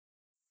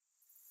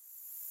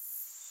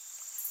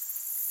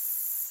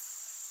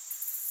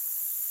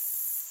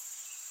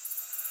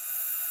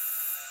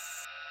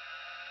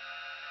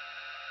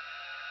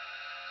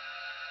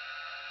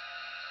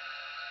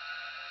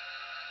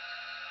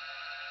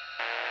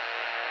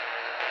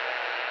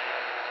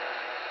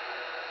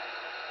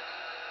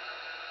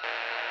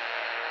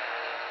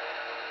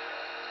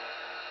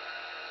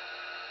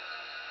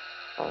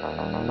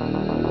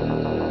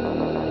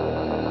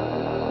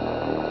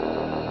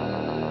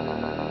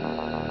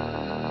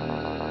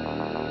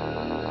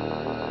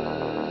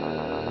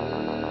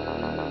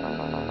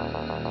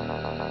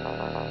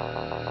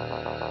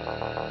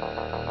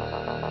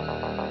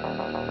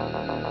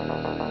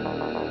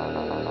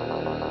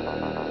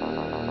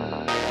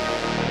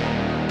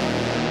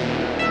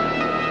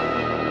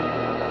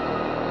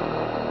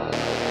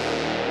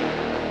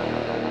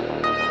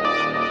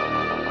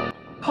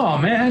Oh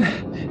man,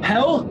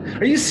 hell?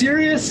 Are you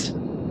serious?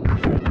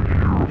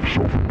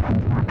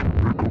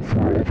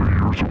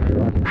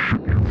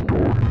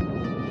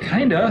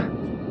 Kinda.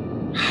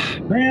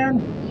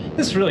 Man,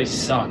 this really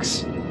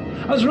sucks.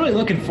 I was really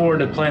looking forward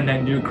to playing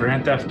that new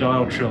Grand Theft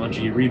Auto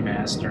Trilogy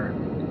remaster.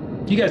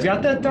 You guys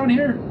got that down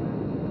here?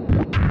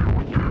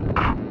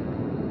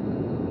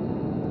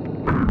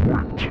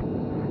 Aren't you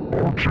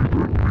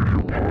that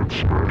Mediapod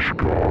Smash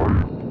guy?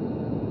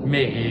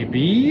 Maybe.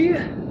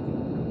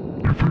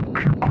 You think you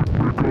could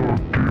make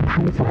a game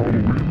show for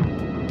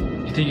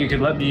Halloween? You think you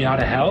could let me out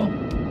of hell?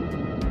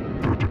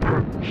 That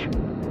depends.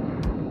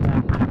 Will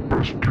it be the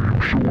best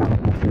game show ever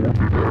performed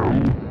in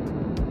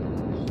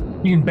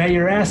hell? You can bet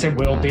your ass it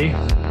will be.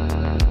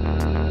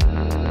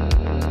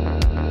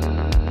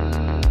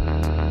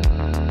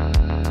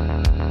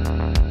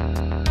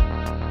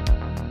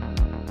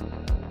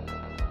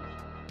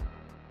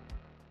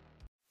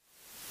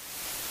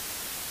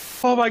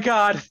 Oh my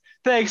God.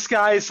 Thanks,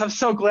 guys. I'm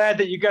so glad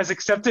that you guys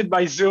accepted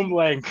my Zoom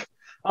link.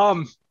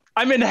 I'm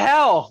in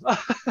hell.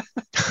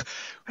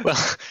 Well,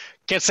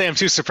 can't say I'm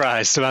too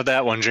surprised about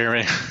that one,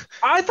 Jeremy.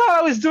 I thought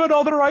I was doing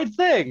all the right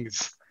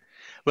things.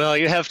 Well,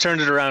 you have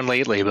turned it around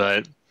lately,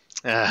 but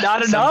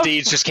Not some enough?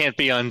 deeds just can't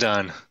be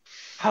undone.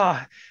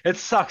 It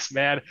sucks,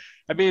 man.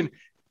 I mean,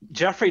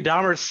 Jeffrey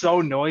Dahmer is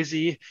so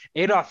noisy.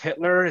 Adolf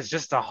Hitler is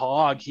just a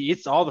hog. He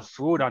eats all the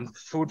food on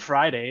Food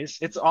Fridays.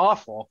 It's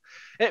awful.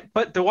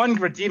 But the one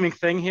redeeming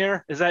thing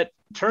here is that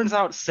turns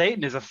out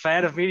Satan is a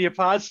fan of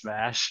Mediapod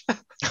Smash.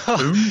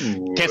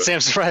 Ooh. Can't say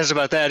I'm surprised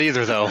about that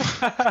either, though.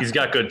 He's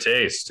got good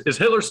taste. Is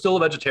Hitler still a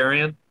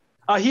vegetarian?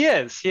 He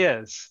is. He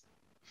is.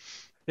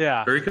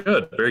 Yeah. Very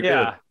good. Very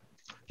Yeah.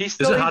 He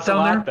still it eats hot a down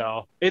lot, there?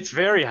 though. It's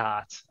very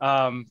hot.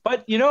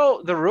 But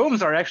the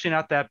rooms are actually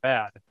not that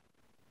bad.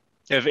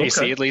 You have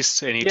AC at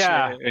least in each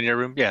Yeah. in your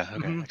room? Yeah,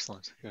 okay, Mhm.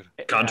 excellent. Good.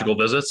 good. Conjugal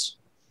visits?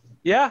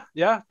 Yeah,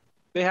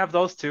 they have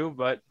those too.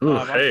 But Ooh,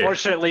 hey.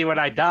 unfortunately, when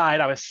I died,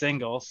 I was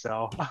single.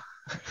 So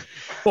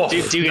Oh, Do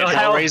you get no,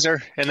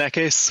 Hellraiser in that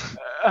case?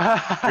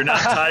 You're not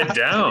tied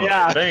down.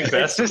 Yeah, I think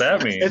that's what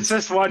that means. It's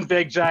just one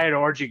big giant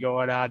orgy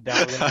going on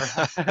down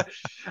there.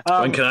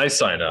 When can I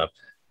sign up?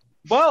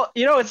 Well,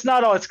 it's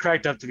not all it's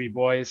cracked up to be,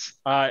 boys.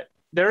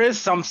 There is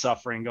some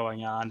suffering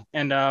going on,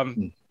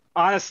 and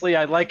honestly,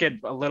 I like it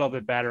a little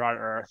bit better on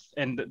Earth.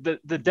 And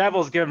the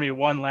devil's giving me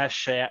one last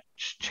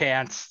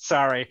chance.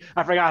 Sorry,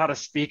 I forgot how to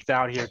speak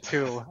down here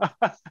too.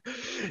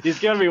 He's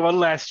giving me one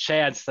last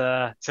chance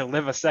to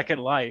live a second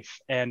life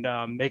and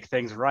make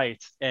things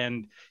right.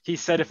 And he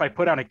said if I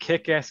put on a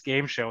kick-ass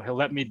game show, he'll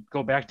let me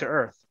go back to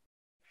Earth.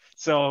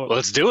 So Well,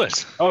 let's do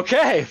it.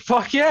 okay,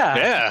 fuck yeah.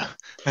 Yeah.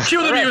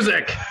 Cue the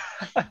music.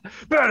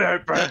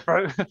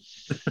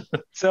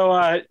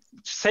 So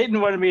Satan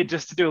wanted me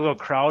just to do a little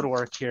crowd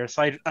work here,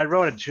 so I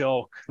wrote a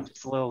joke,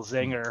 just a little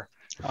zinger.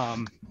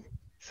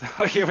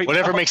 So here we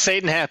Whatever go. makes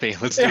Satan happy.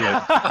 Let's do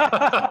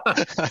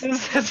it.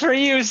 This is for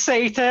you,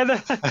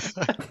 Satan.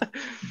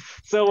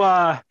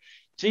 So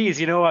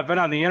geez, I've been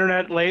on the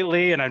internet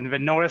lately and I've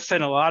been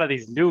noticing a lot of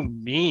these new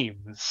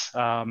memes.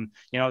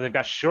 They've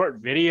got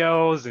short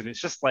videos and it's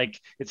just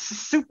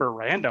super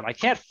random. I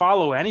can't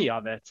follow any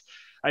of it.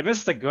 I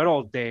miss the good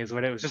old days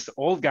when it was just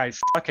old guys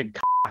sucking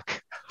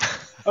cock.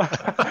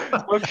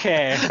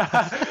 Okay.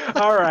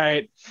 All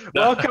right.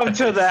 Welcome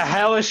to the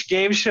Hellish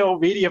Game Show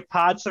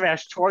Mediapod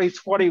Smash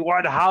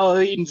 2021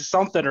 Halloween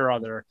something or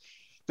other.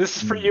 This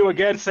is for you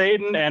again,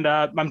 Satan, and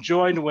I'm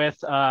joined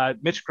with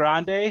Mitch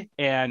Grande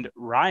and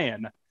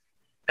Ryan.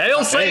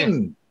 Hail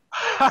Satan!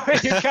 How are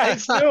you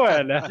guys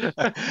doing?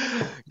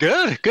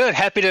 Good.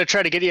 Happy to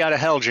try to get you out of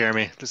hell,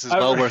 Jeremy. This is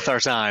well worth our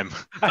time.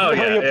 I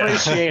really yeah.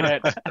 appreciate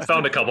it. I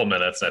found a couple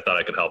minutes and I thought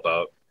I could help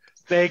out.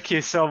 Thank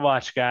you so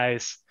much,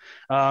 guys.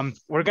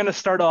 We're going to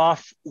start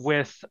off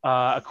with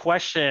a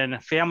question,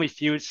 Family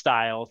Feud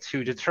style,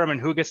 to determine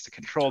who gets to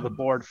control the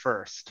board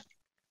first.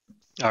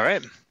 All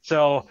right.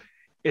 So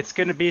it's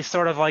going to be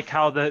sort of like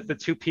how the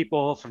two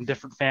people from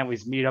different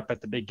families meet up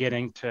at the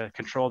beginning to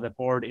control the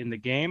board in the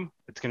game.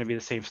 It's going to be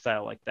the same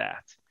style like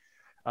that.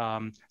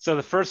 So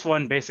the first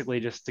one,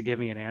 basically just to give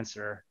me an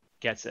answer,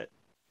 gets it.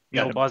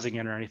 No buzzing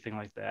in or anything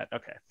like that.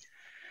 Okay.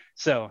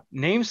 So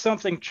name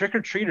something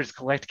trick-or-treaters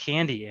collect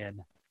candy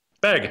in.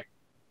 Beg.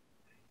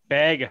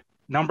 Bag.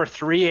 Number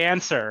 3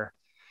 answer.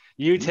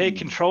 You take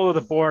control of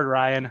the board,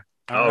 Ryan.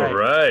 All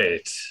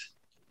right.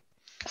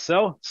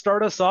 So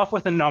start us off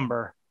with a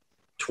number.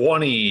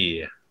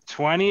 20.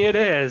 20 it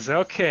is.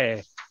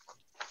 Okay.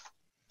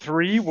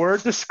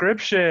 3-word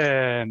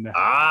description.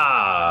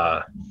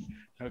 Ah.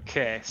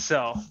 Okay,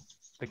 so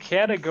the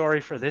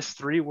category for this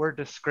 3-word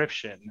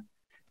description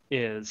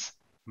is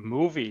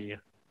movie.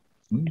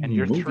 And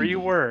your Movie. 3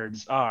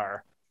 words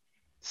are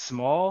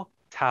small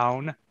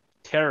town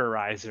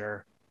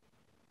terrorizer.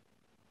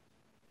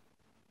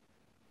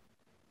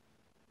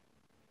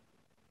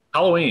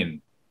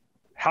 Halloween.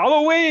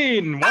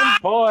 Halloween, 1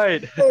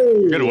 point.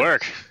 Good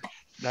work.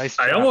 Nice.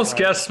 I job, almost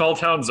Ryan. guessed Small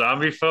Town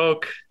Zombie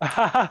Folk.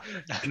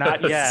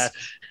 Not yet.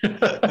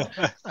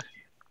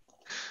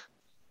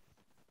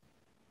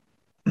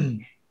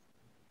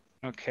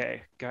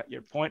 Okay, got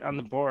your point on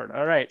the board.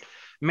 All right,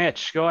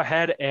 Mitch, go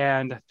ahead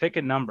and pick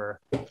a number.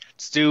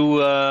 Let's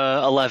do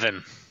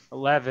 11.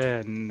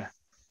 11.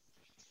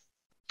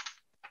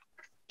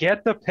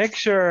 Get the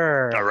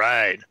picture. All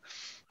right.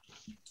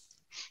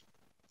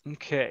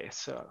 Okay,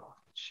 so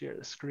share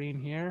the screen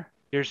here.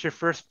 Here's your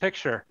first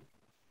picture.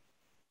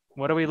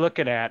 What are we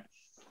looking at?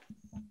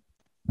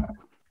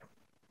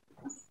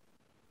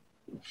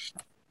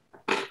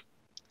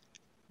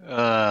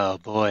 Oh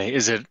boy,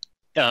 is it?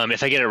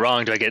 If I get it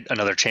wrong, do I get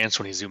another chance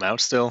when you zoom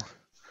out still?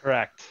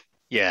 Correct.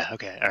 Yeah.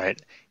 Okay. All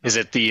right. Is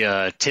it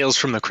the Tales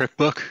from the Crypt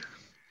book?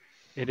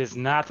 It is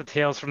not the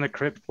Tales from the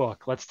Crypt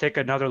book. Let's take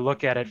another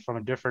look at it from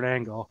a different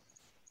angle.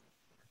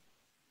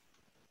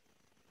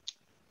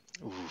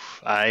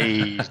 Oof,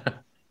 I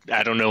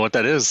don't know what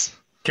that is.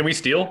 Can we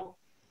steal?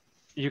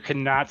 You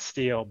cannot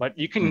steal, but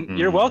you can.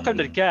 You're welcome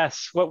to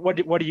guess. What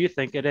do you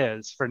think it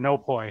is for no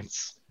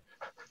points?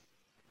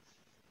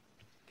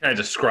 Can I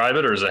describe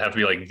it, or does it have to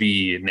be like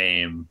the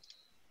name?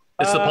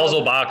 It's the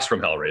puzzle box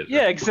from Hellraiser.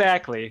 Yeah,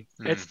 exactly.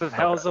 It's the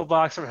puzzle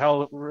box from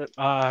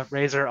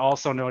Hellraiser,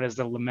 also known as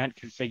the Lament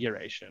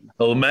configuration.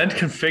 The Lament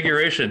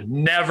configuration.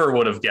 Never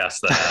would have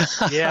guessed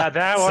that. Yeah,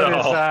 that one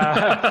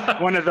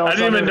is one of those. I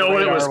didn't even know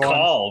what it was ones.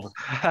 called.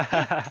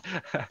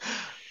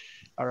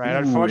 All right, Ooh,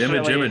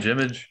 unfortunately,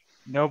 image.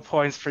 no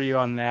points for you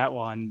on that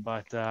one,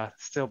 but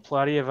still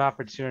plenty of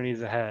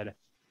opportunities ahead.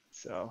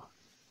 So,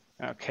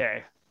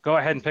 okay, go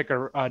ahead and pick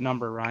a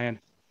number, Ryan.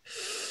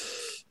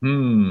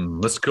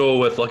 Let's go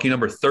with lucky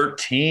number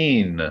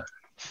 13.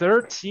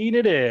 13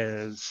 it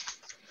is.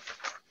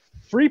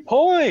 3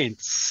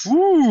 points.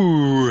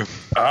 Ooh.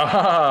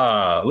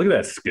 Ah, look at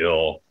that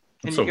skill.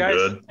 Can That's you so guys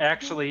good.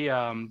 actually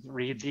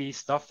read the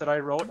stuff that I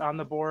wrote on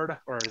the board,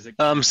 or is it?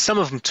 Some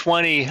of them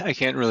 20. I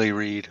can't really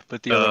read,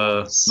 but the other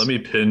ones. Let me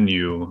pin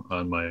you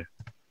on my.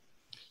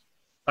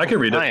 I can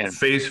read Ryan. it.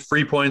 Face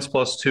 3 points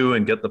 +2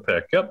 and get the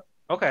pick. Yep.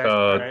 Okay.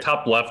 all right.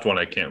 Top left one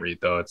I can't read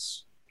though.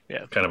 It's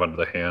Yeah. kind of under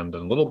the hand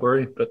and a little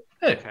blurry, but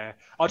hey. Okay.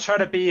 I'll try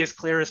to be as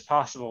clear as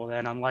possible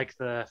then, unlike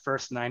the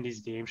first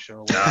 90s game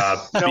show.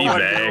 No Be one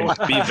vague.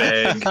 knew. Be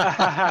vague.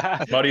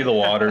 Muddy the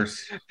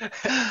waters.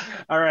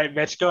 All right,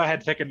 Mitch, go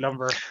ahead, pick a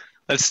number.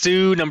 Let's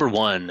do number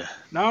 1.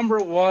 Number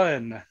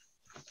 1.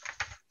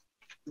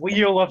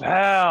 Wheel of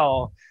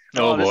Hell.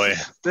 Oh boy.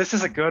 This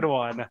is a good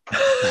one.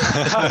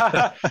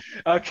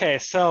 Okay,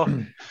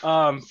 so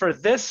for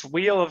this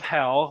Wheel of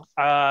Hell,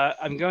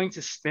 I'm going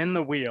to spin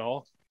the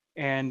wheel,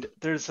 and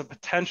there's a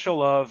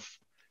potential of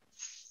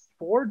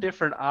 4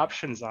 different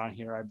options on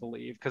here, I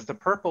believe, because the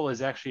purple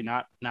is actually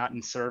not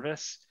in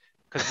service,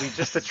 because we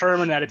just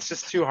determined that it's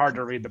just too hard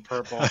to read the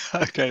purple.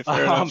 Okay,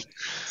 fair enough.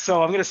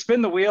 So I'm going to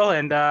spin the wheel,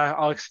 and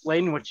I'll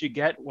explain what you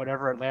get,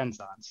 whatever it lands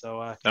on.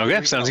 So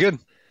Okay, sounds good.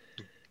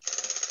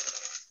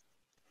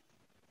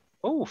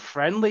 Oh,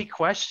 friendly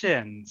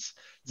questions.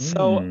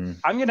 So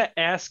I'm going to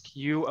ask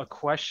you a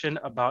question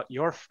about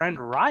your friend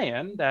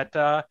Ryan that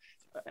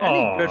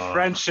any good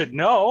friend should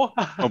know.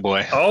 Oh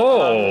boy.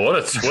 Oh, what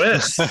a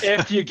twist.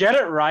 If you get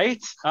it right,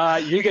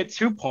 you get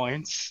 2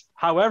 points.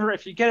 However,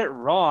 if you get it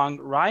wrong,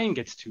 Ryan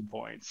gets 2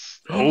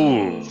 points.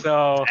 Oh.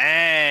 So,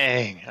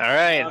 Dang. All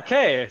right.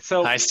 okay.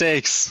 So High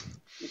stakes.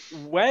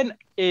 when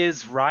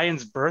is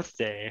Ryan's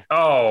birthday?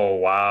 Oh,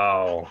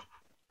 wow.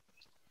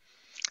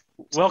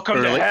 Welcome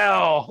Early- to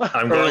hell.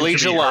 I'm going Early to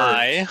be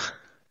July. hurt.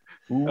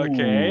 Ooh,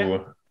 Okay.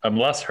 I'm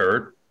less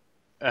hurt.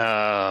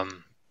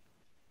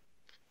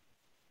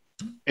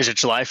 Is it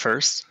July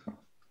 1st?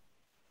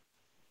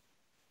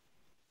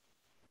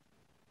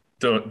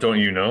 Don't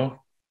you know,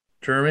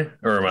 Jeremy?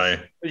 Or am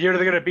I? You're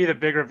going to be the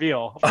big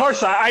reveal. Of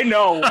course, I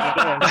know what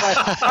it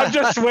is. I'm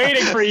just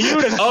waiting for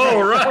you to. Oh,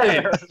 say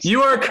right. it.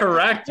 You are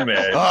correct,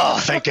 man. Oh,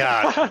 thank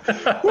God.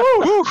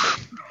 Woo.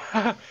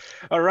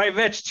 All right,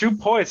 Mitch, 2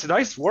 points.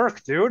 Nice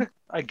work, dude.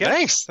 I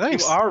guess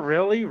Thanks. you are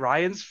really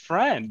Ryan's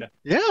friend.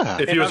 Yeah.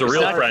 If he was a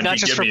real Not- friend, not he'd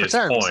just give for me his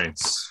pretend.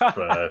 points.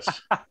 But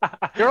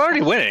You're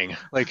already winning.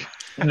 Like,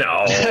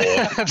 no.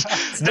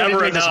 it's never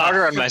never make this enough.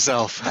 harder on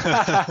myself.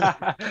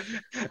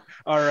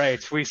 All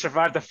right, we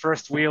survived the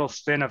first wheel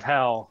spin of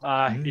hell.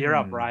 You're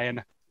up,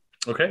 Ryan.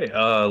 Okay,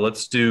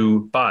 let's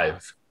do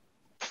 5.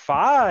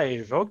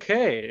 5.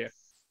 Okay.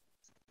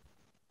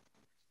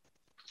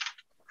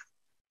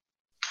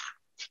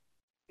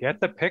 Get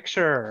the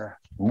picture.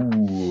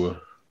 Ooh.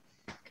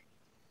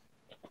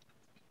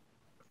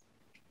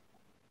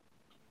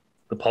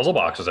 The puzzle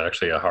box is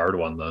actually a hard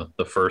one.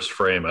 The first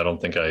frame, I don't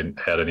think I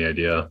had any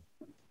idea.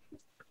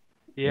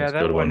 Yeah, That's a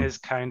that good one one. is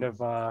kind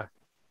of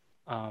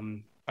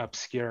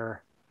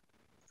obscure.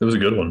 It was a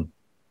good one.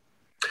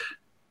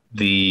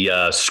 the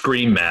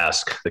Scream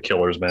mask, the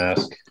killer's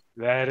mask.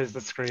 That is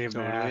the Scream It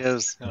mask.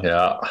 is.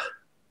 Yeah.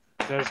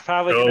 There's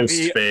probably going to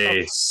be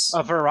Ghostface.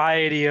 a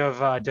variety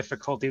of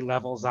difficulty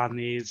levels on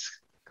these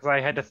because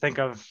I had to think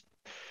of,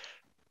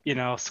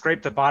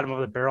 scrape the bottom of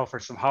the barrel for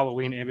some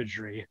Halloween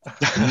imagery.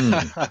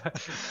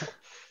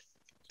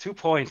 2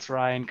 points,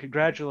 Ryan.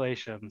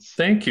 Congratulations.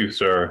 Thank you,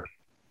 sir.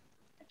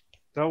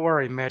 Don't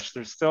worry, Mitch.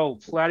 There's still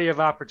plenty of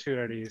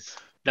opportunities.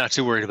 Not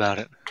too worried about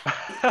it.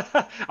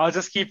 I'll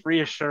just keep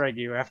reassuring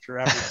you after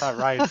every time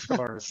Ryan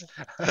scores.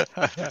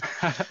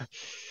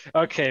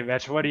 Okay,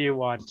 Mitch, what do you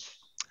want?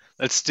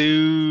 Let's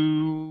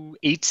do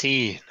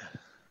 18.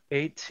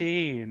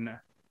 18.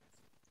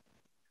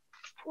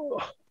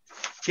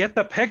 Get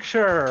the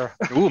picture.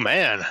 Ooh,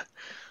 man.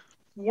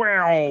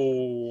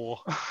 Wow.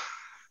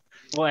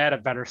 We'll add a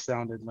better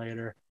sound in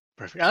later.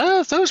 Perfect.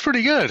 Oh, that was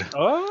pretty good.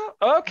 Oh,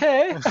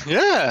 okay.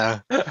 Yeah.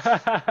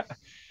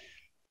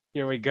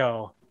 Here we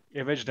go.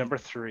 Image number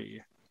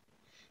 3.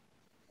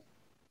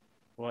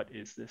 What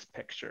is this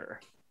picture?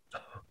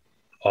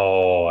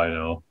 Oh, I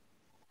know.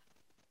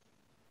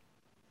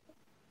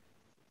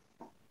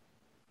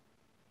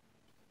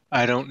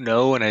 I don't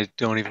know, and I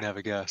don't even have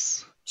a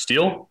guess.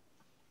 Steel?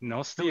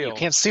 No steal. You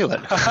can't steal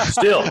it.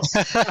 Still.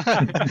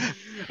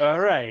 All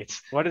right.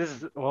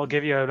 We'll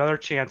give you another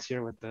chance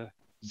here with the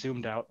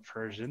zoomed out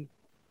version.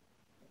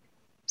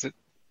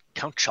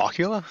 Count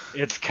Chocula?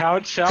 It's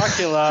Count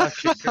Chocula.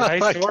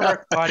 Nice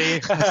work, buddy.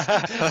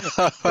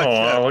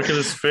 Oh, look at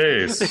his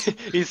face.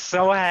 He's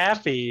so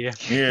happy.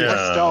 Yeah.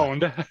 Or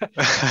stoned.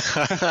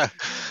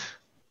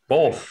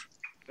 Both.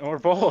 Or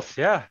both,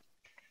 yeah.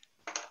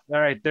 All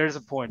right, there's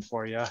a point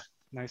for you.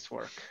 Nice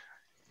work.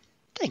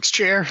 Thanks,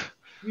 Chair.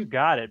 You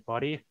got it,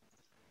 buddy.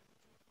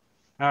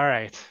 All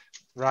right.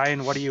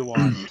 Ryan, what do you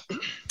want?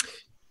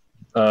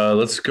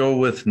 Let's go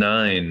with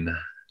 9.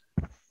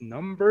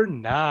 Number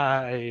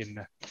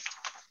 9.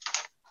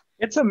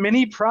 It's a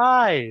mini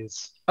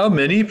prize. A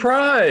mini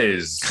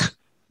prize.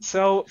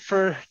 So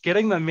for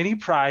getting the mini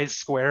prize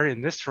square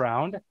in this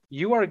round,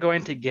 you are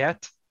going to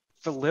get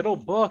the little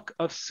book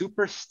of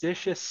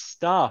superstitious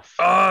stuff.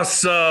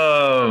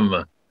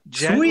 Awesome.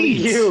 Gently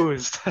Sweet.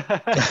 used.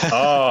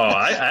 Oh,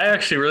 I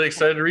actually really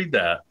excited to read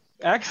that.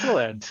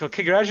 Excellent. So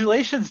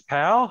congratulations,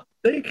 pal.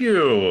 Thank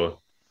you.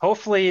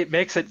 Hopefully it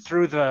makes it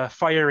through the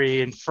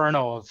fiery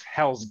inferno of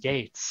Hell's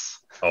Gates.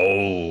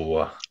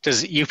 Oh,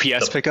 Does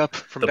UPS pick up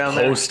from the down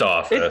there? post It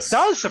office.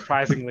 does,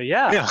 surprisingly,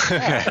 yeah.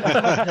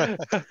 Yeah.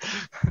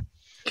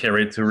 Can't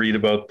wait to read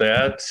about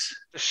that.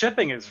 The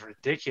shipping is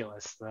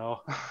ridiculous,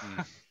 though.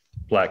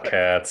 Black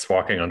cats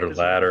walking under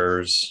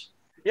ladders,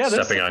 Yeah,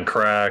 stepping on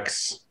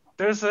cracks,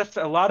 there's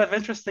a lot of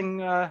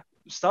interesting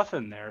stuff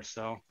in there.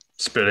 So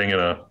spitting in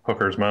a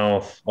hooker's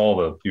mouth, all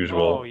the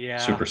usual Oh, yeah.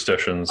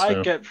 superstitions. I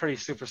yeah. get pretty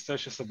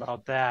superstitious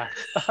about that.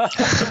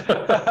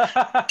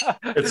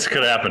 It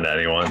could happen to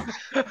anyone.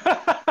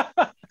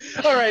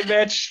 All right,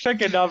 Mitch,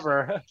 pick a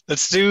number.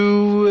 Let's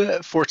do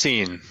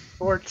 14.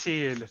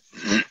 14.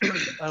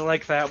 I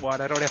like that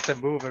one. I don't have to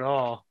move at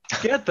all.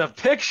 Get the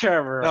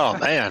picture. Oh,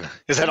 man.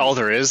 Is that all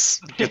there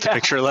is? Get the Yeah.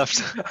 picture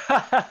left?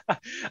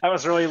 I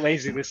was really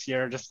lazy this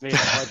year. Just made a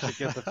bunch of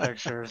get the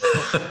pictures.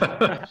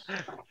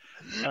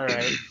 All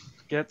right.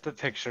 Get the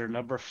picture.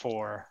 Number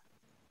 4.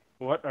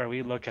 What are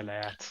we looking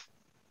at?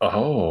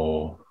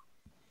 Oh,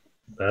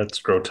 that's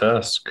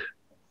grotesque.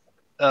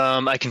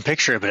 I can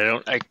picture it,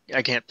 but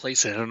I can't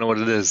place it. I don't know what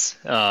it is.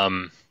 I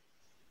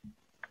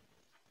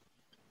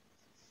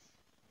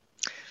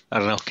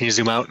don't know. Can you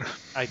zoom out?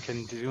 I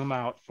can zoom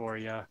out for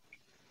you.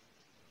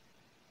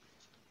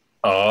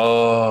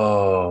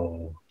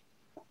 Oh,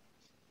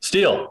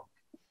 steel.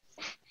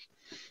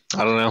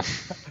 I don't know.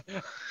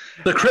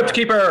 The Crypt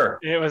Keeper.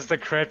 It was the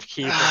Crypt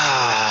Keeper.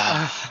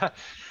 Ah.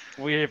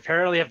 We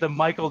apparently have the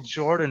Michael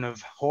Jordan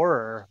of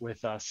horror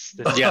with us.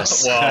 This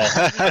Yes. Well,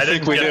 I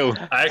think we do.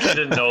 I actually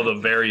didn't know the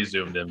very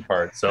zoomed in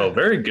part. So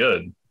very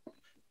good.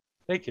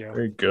 Thank you.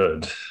 Very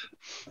good.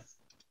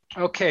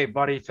 Okay,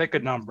 buddy, pick a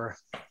number.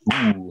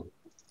 Ooh.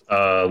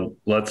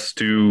 Let's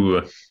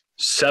do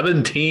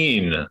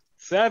 17.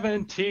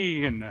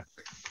 17.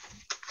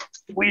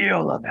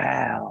 Wheel of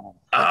Hell.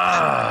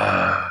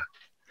 Ah.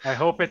 I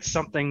hope it's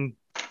something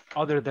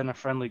other than a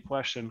friendly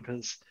question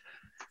because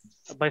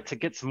I'd like to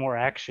get some more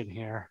action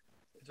here.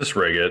 Just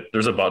rig it.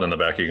 There's a button in the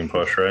back you can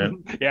push, right?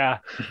 Yeah.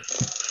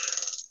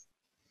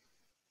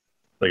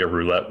 Like a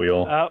roulette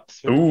wheel. Oh,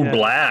 sweet. Ooh, Yeah,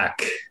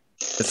 black.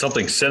 It's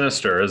something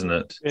sinister, isn't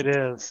it? it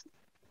is.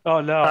 Oh,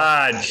 no.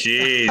 Ah,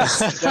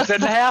 jeez. That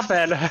didn't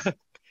happen.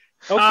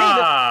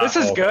 Okay, this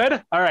is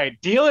good. All right,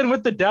 dealing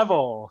with the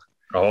devil.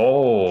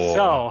 Oh.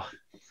 So,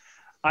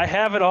 I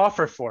have an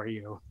offer for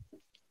you.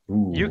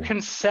 Ooh. You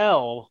can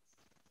sell,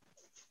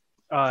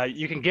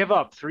 you can give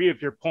up 3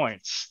 of your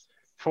points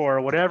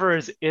for whatever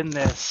is in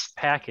this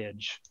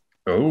package.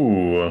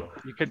 Ooh.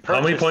 You could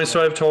How many purchase points it. do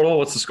I have total?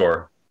 What's the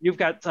score? You've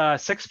got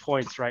 6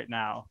 points right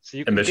now. So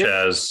you can And Mitch give-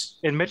 has.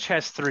 and Mitch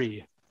has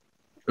 3.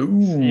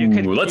 Ooh. you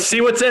can- Let's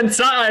see what's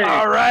inside.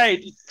 All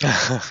right.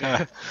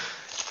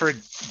 For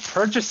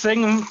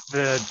purchasing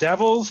the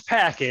Devil's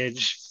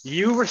package,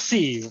 you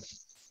receive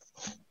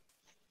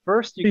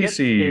first you get a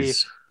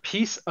PCs.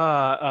 piece,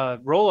 a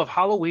roll of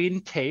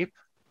Halloween tape.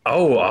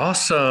 Oh,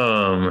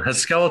 awesome. Has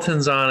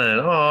skeletons on it.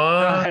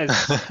 Aw. Has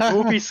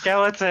spooky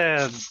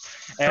skeletons,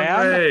 and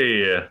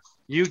Hooray.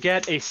 you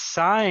get a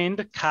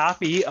signed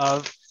copy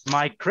of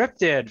my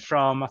cryptid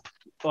from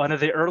one of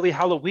the early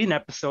Halloween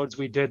episodes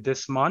we did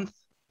this month.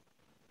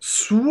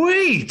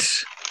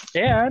 Sweet.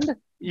 And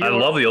I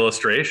love the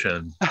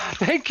illustration.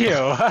 Thank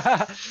you.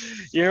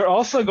 You're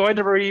also going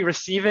to be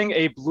receiving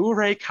a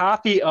Blu-ray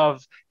copy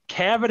of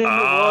Cabin in the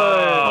Woods.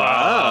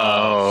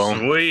 Wow.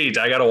 Sweet.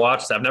 I got to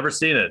watch that. I've never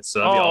seen it,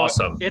 so that'd be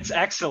awesome. It's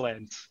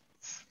excellent.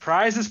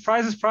 Prizes,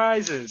 prizes,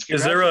 prizes.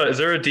 Is there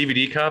a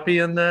DVD copy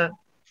in that?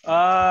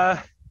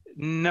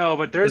 No,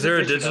 but there's Is there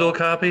a digital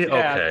copy?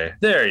 Yeah. Okay.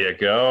 There you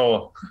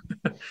go.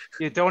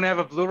 You don't have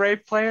a Blu-ray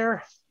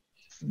player?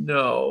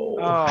 No.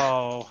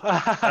 Oh.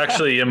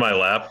 Actually, in my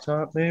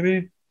laptop,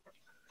 maybe.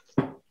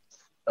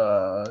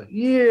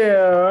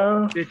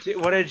 Yeah.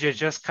 What did you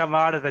just come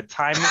out of the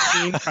time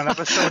machine from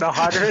episode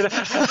 100?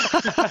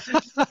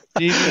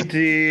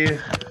 DVD.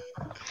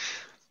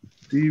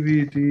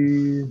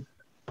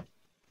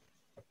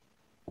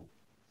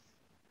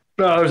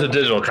 No, there's a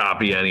digital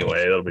copy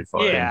anyway. That'll be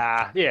fine.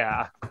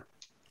 Yeah.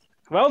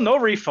 Well, no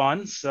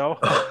refunds, so.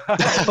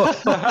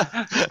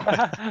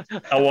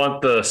 I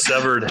want the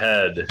severed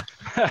head.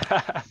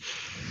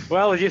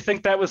 Well, do you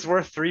think that was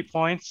worth 3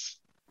 points?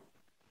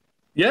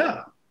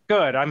 Yeah.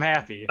 Good. I'm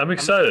happy. I'm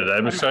excited.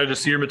 I'm excited to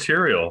see your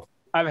material.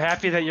 I'm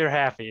happy that you're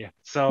happy.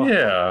 So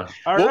yeah.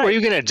 What were you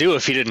gonna do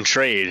if you didn't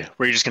trade?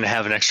 Were you just gonna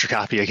have an extra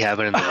copy of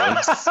Cabin in the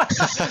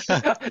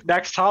Woods?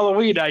 Next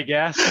Halloween, I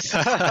guess.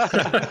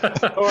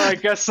 Or I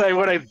guess I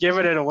would have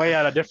given it away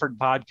on a different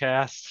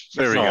podcast.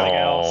 There we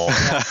go.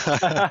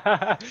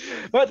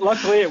 But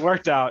luckily, it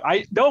worked out.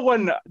 No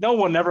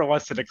one ever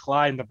wants to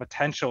decline the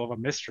potential of a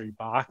mystery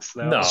box,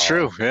 though. No, it's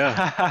true.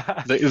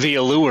 Yeah. the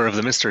allure of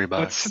the mystery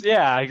box.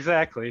 Yeah,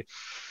 exactly.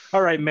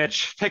 All right,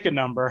 Mitch, pick a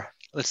number.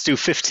 Let's do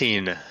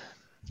 15.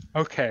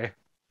 Okay.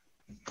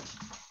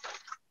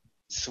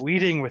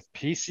 Sweeting with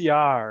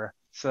PCR.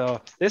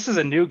 So this is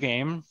a new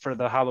game for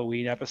the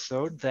Halloween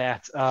episode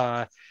that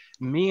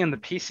me and the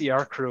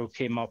PCR crew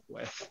came up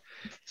with.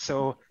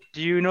 So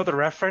do you know the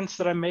reference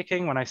that I'm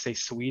making when I say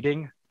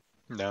sweeting?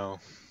 No.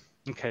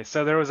 Okay,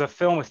 so there was a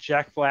film with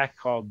Jack Black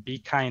called Be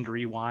Kind,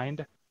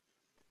 Rewind.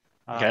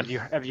 Okay.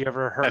 Have you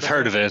ever heard I've of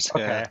heard it? of it.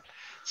 Okay. Yeah.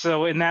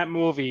 So in that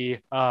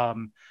movie,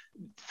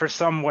 for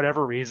some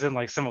whatever reason,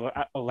 like some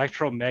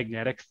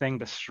electromagnetic thing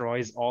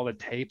destroys all the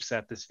tapes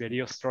at this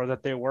video store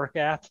that they work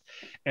at.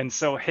 And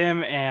so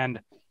him and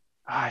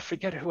I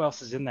forget who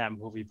else is in that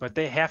movie, but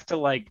they have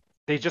to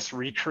they just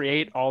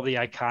recreate all the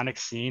iconic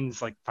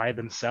scenes by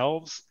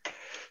themselves.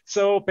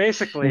 So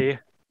basically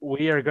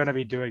we are going to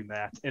be doing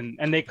that.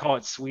 And they call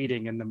it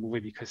sweeting in the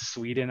movie because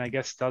Sweden, I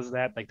guess, does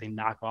that. Like they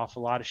knock off a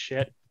lot of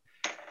shit.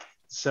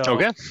 So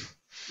okay.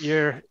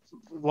 Your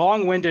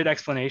long-winded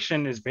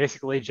explanation is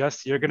basically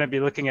just you're going to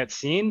be looking at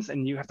scenes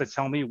and you have to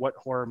tell me what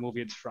horror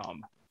movie it's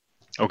from.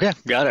 Okay,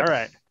 got it. All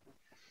right.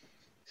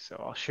 So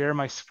I'll share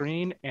my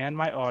screen and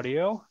my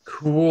audio.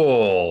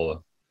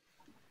 Cool.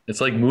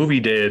 It's like movie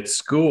day at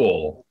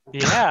school.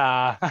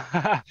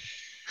 Yeah.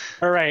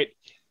 All right.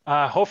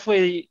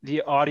 Hopefully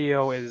the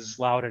audio is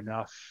loud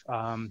enough.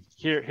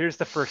 Here's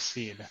the first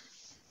scene.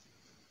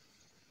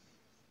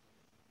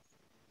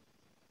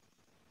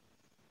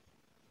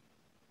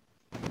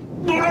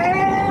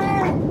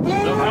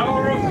 The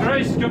power of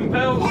Christ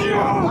compels you. The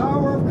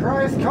power of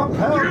Christ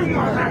compels you.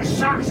 Mother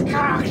sucks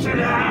cock to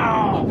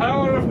hell. The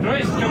power of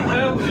Christ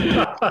compels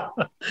you.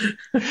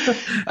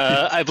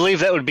 I believe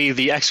that would be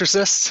The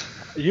Exorcist.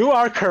 You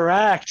are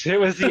correct. It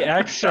was The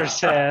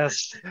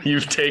Exorcist.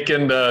 You've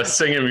taken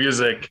singing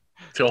music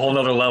to a whole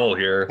nother level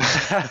here.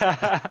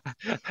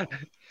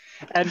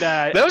 And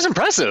that was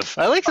impressive.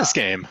 I like this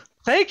game.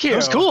 Thank you. That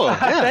was cool.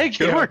 Yeah, Thank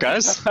you. Good work,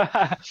 guys.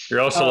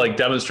 You're also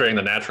demonstrating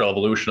the natural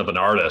evolution of an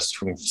artist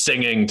from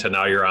singing to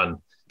now you're on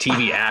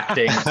TV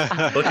acting.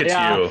 Look at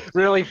you.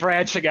 Really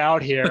branching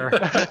out here.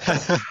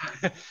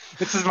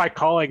 This is my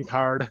calling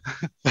card.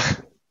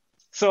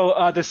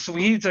 So the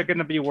Swedes are going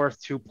to be worth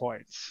 2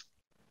 points.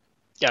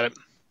 Got it.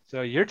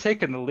 So you're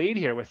taking the lead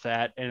here with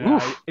that.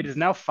 And it is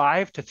now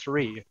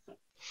 5-3.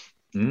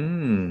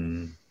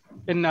 Mm.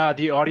 And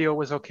the audio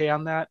was okay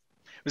on that?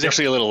 It was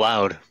actually a little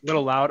loud. A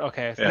little loud?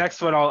 Okay. Yeah. The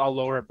next one, I'll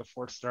lower it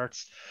before it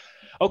starts.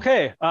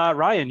 Okay.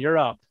 Ryan, you're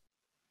up.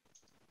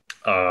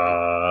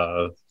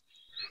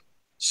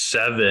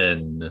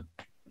 7.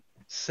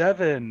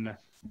 7.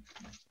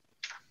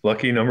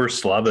 Lucky number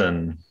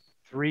 7.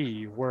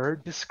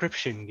 3-word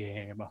description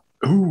game.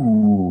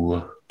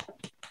 Ooh.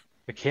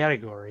 The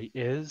category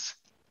is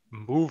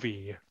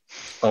movie.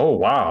 Oh,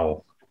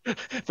 wow.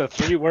 The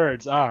 3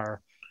 words are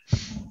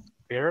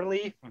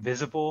barely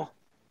visible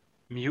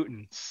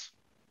mutants.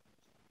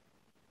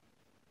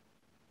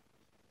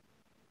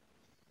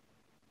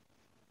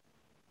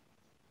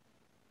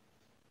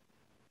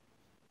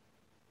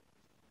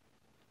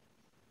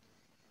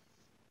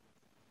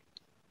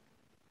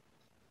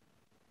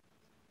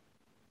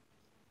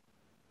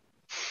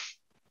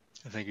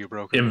 I think you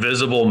broke it.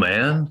 Invisible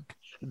Man?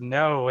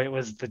 No, it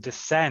was The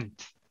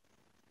Descent.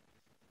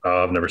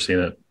 Oh, I've never seen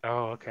it.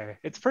 Oh, okay.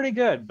 It's pretty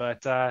good,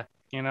 but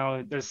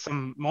there's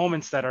some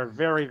moments that are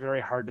very,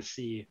 very hard to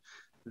see.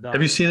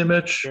 Have you seen it,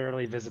 Mitch?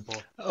 Barely visible.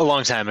 A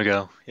long time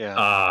ago.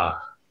 Yeah.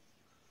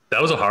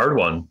 That was a hard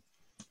one.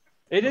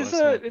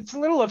 It's a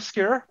little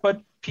obscure,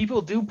 but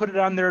people do put it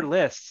on their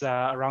lists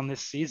around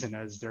this season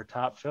as their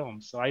top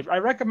film. So I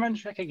recommend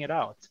checking it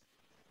out.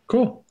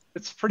 Cool.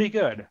 It's pretty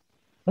good.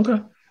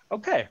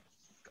 Okay.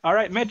 All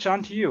right, Mitch,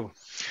 on to you.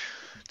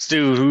 Let's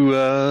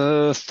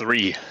do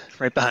 3,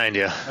 right behind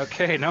you.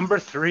 Okay, number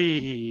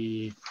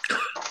 3.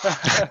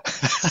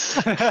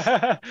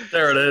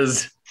 There it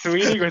is.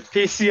 Sweetie with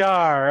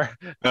PCR.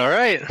 All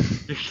right.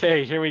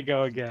 Okay, here we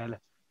go again.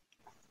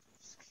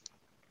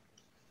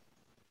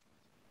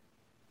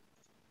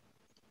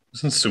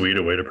 Isn't sweet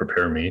a way to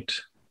prepare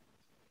meat?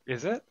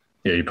 Is it?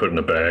 Yeah, you put it in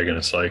a bag and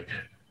it's like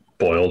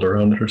boiled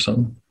around it or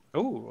something.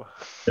 Ooh.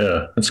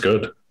 Yeah, it's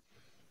good.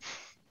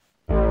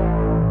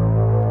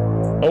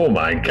 Oh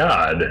my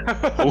God.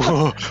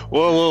 Whoa.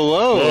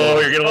 Whoa,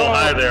 you're getting a little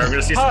high there. I'm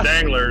going to see some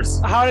danglers.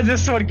 How did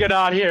this one get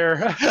on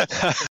here?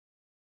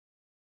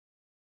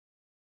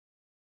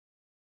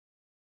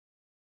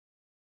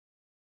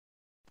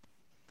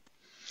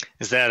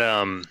 Is that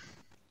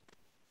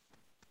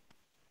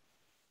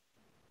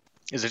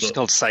is it just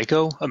called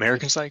Psycho?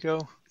 American Psycho?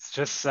 It's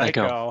just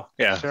Psycho.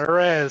 Yeah. Sure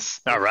is.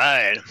 All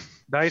right.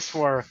 Nice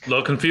work. A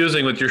little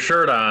confusing with your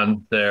shirt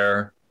on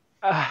there.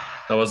 I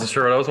wasn't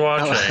sure what I was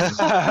watching.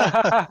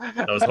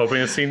 I was hoping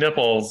to see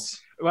nipples.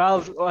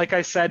 Well, like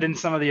I said in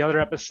some of the other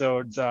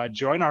episodes,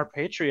 join our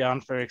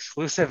Patreon for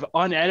exclusive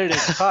unedited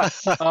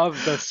cuts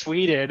of the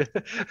Sweded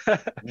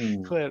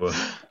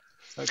clips.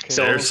 Okay.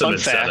 So, There's some fun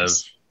fact,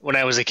 incentive. when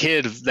I was a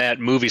kid, that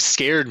movie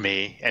scared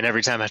me, and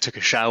every time I took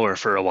a shower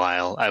for a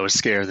while, I was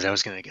scared that I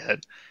was going to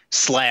get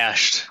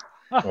slashed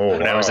Oh,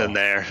 when I was wow. in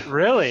there.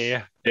 Really?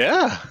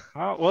 Yeah.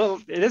 Oh, well,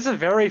 it is a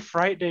very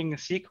frightening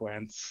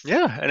sequence.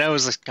 Yeah, and I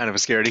was kind of a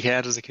scaredy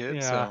cat as a kid,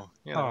 Yeah. so,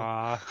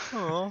 Aw.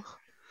 Aw.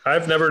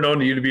 I've never known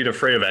you to be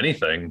afraid of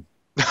anything.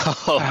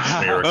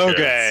 when you were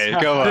Okay,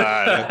 kids. go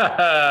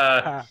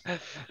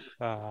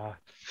on.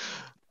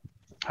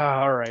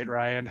 All right,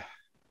 Ryan.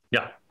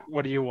 Yeah.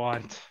 What do you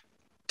want?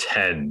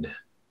 10.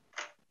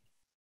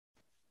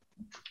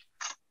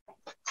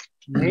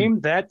 Name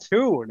that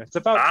tune. It's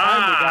about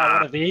time we got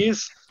one of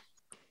these.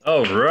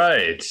 All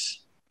right.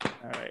 All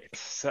right,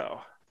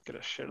 so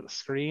gonna share the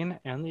screen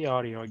and the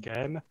audio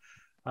again.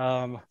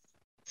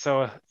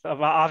 So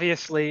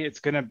obviously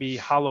it's gonna be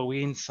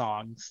Halloween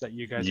songs that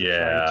you guys are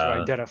trying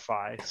to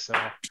identify. So,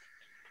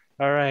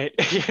 all right,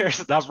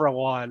 here's number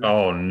 1.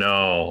 Oh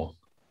no.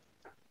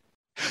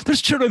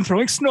 There's children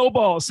throwing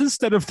snowballs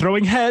instead of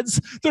throwing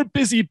heads. They're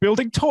busy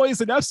building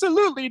toys and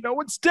absolutely no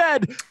one's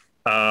dead.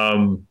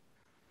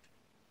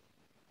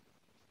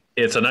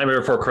 It's A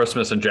Nightmare Before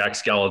Christmas and Jack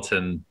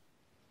Skellington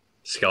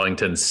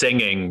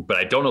singing, but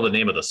I don't know the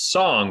name of the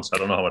song, so I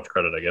don't know how much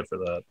credit I get for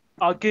that.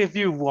 I'll give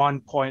you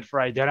 1 point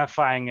for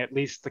identifying at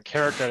least the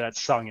character that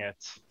sung it.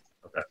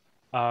 Okay.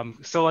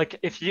 So like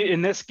if you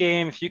in this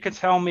game, if you can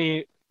tell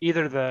me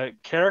either the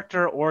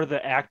character or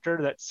the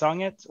actor that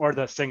sung it, or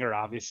the singer,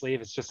 obviously,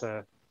 if it's just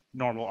a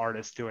normal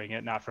artist doing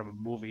it, not from a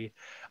movie,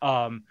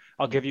 I'll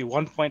give you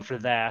 1 point for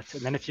that.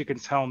 And then if you can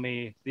tell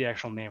me the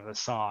actual name of the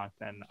song,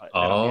 then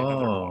that'll be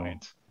another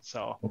point.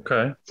 So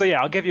Okay. so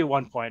yeah, I'll give you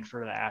 1 point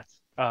for that.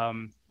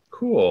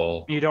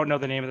 Cool. You don't know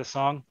the name of the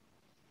song?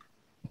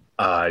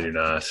 I do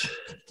not.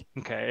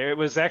 Okay, it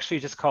was actually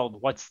just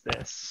called What's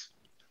This?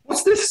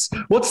 What's this?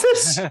 What's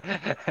this?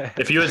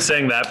 If you had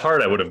sang that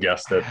part, I would have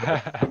guessed it.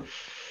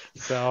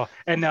 So,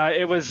 and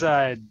it was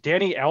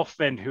Danny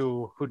Elfman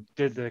who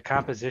did the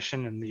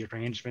composition and the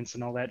arrangements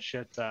and all that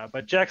shit.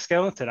 But Jack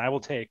Skellington, I will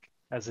take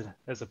as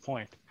a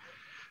point.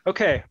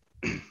 Okay.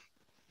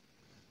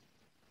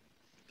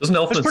 Doesn't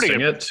Elfman pretty sing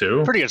good. it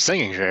too? Pretty good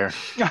singing, Cher.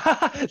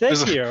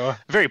 Thank you.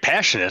 Very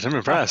passionate. I'm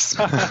impressed.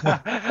 Well,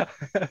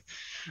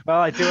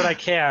 I do what I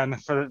can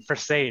for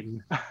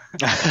Satan.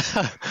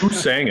 Who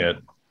sang it?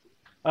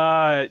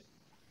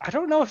 I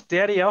don't know if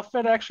Danny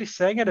Elfman actually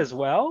sang it as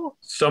well.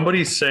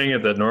 Somebody sang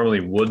it that normally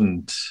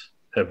wouldn't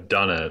have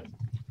done it,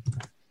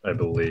 I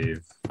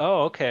believe.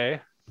 Oh, okay.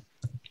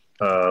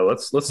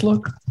 Let's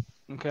look.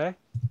 Okay.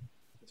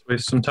 Let's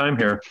waste some time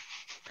here.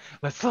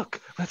 Let's look.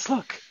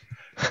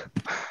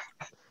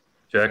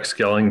 Jack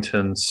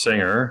Skellington,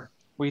 singer.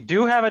 We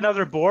do have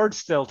another board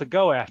still to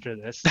go after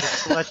this,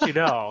 just to let you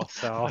know.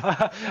 So,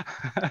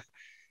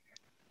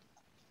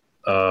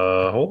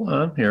 Hold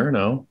on here.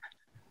 No.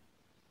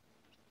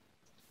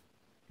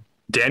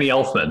 Danny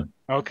Elfman,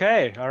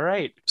 okay, all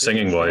right.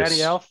 Singing It's voice.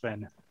 Danny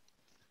Elfman.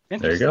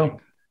 there you go. Interesting.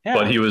 Yeah.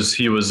 But he was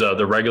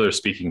the regular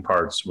speaking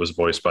parts was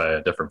voiced by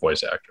a different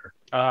voice actor.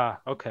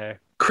 Okay.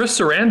 Chris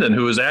Sarandon,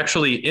 who was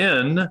actually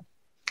in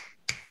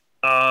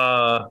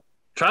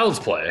Child's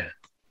Play.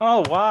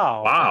 Oh,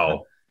 wow.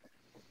 Wow.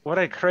 What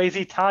a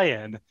crazy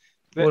tie-in.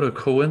 What a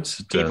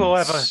coincidence. People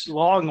have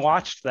long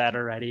watched that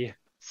already.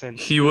 since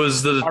He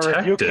was the our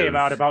review detective. came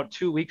out about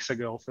 2 weeks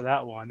ago for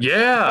that one.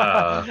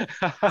 Yeah.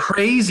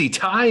 Crazy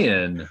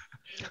tie-in.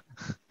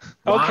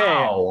 Okay.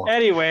 Wow.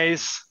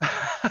 Anyways,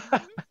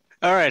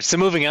 All right, so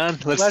moving on.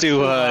 Let's do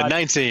move on.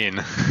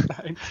 19.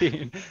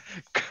 19.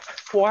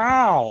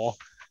 Wow.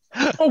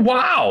 Oh,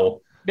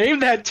 wow.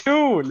 Name that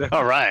tune.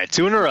 All right,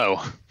 2 in a row.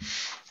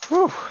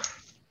 Whew.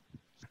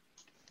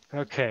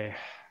 Okay.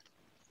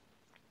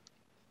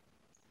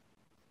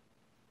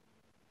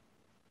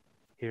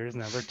 Here's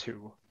number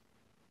 2.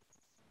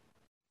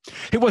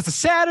 It was a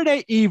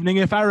Saturday evening,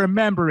 if I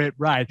remember it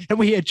right, and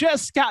we had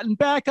just gotten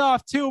back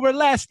off tour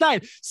last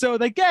night. So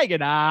the gang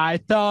and I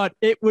thought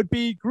it would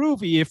be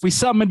groovy if we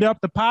summoned up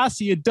the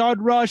posse and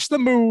done rush the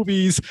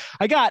movies.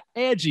 I got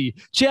Angie,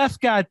 Jeff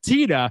got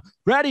Tina,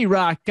 Ready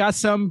Rock got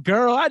some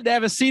girl I'd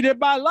never seen in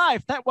my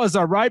life. That was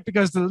all right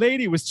because the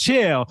lady was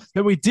chill.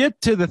 Then we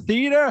dipped to the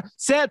theater,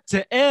 set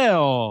to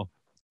L.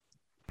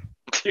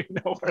 Do you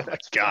know where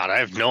that's God, I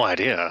have no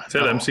idea. Is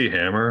that MC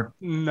Hammer?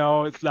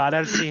 No, it's not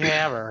MC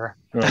Hammer.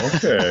 Oh,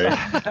 okay.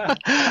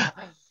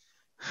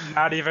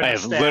 Not even I a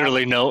have stab.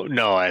 literally no,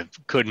 I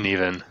couldn't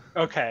even.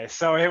 Okay,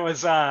 so it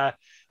was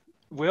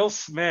Will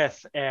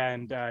Smith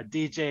and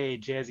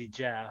DJ Jazzy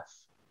Jeff,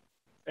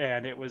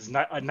 and it was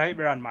A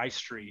Nightmare on My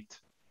Street.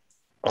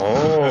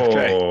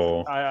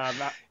 Oh.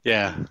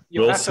 Yeah.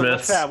 You'll Will have to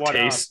look Smith's that one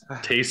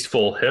up.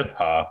 tasteful hip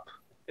hop.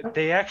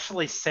 They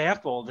actually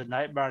sampled the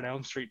Nightmare on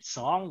Elm Street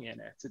song in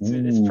it.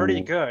 It's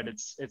pretty good.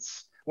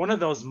 It's one of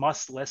those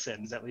must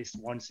listens at least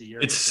once a year.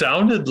 It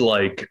sounded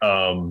like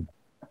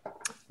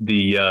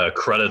the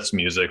credits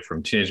music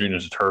from Teenage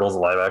Mutant Ninja Turtles, a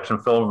live action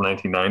film from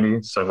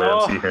 1990, sung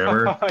by MC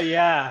Hammer. Oh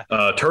yeah.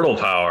 Turtle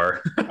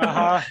Power.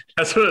 Uh-huh.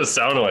 That's what it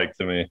sounded like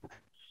to me.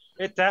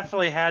 It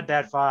definitely had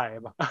that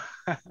vibe.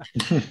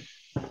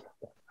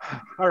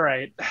 All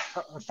right.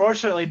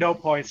 Unfortunately, no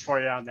points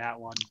for you on that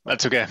one.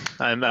 That's okay.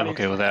 I'm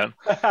okay with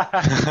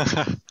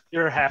that.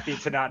 You're happy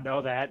to not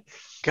know that.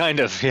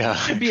 Kind of, yeah.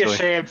 Should be actually.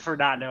 ashamed for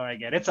not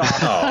knowing it. It's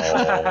awesome.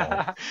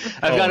 Oh.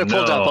 I've got it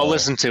pulled up. I'll no.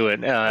 listen to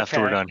it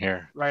after we're done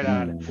here. Right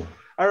on. Ooh.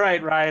 All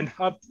right, Ryan,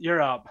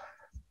 you're up.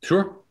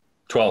 Sure.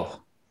 12.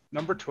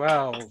 Number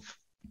 12.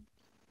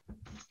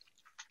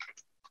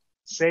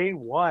 Say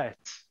what?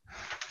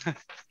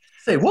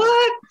 Say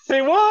what?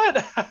 Say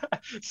what?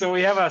 So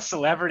we have a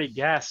celebrity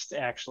guest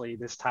actually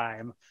this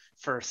time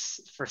for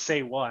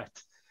Say What.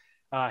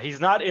 He's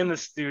not in the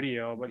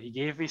studio, but he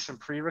gave me some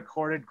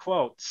pre-recorded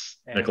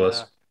quotes. And,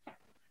 Nicholas.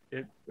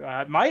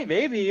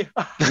 Maybe.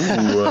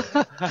 Ooh.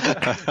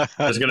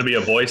 There's going to be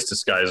a voice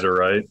disguiser,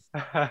 right?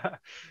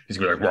 He's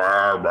going to be like,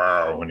 rawr,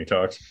 rawr, when he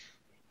talks.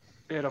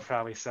 It'll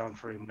probably sound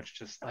pretty much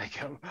just like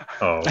him.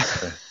 Oh,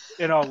 okay.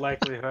 In all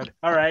likelihood.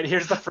 All right,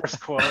 here's the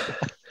first quote.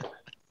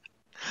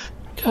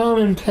 Come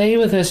and play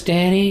with us,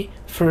 Danny,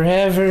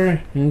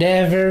 forever and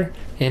ever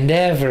and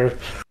ever.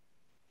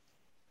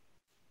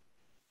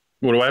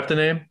 What do I have to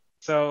name?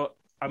 So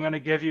I'm going to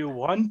give you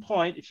 1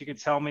 point if you could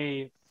tell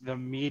me the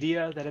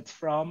media that it's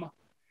from,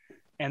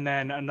 and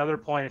then another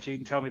point if you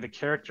can tell me the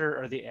character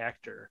or the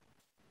actor.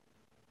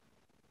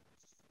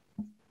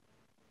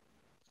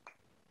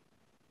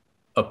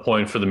 A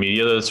point for the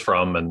media that it's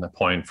from and a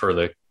point for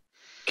the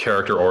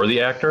character or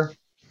the actor?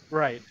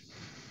 Right.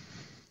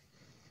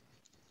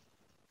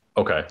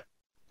 Okay.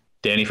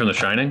 Danny from The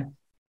Shining?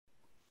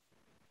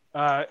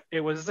 It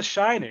was The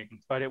Shining,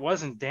 but it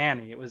wasn't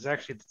Danny. It was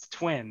actually the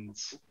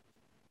twins.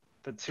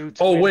 The two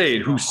twins. Oh, wait.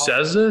 in Who the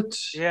says it?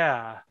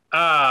 Yeah.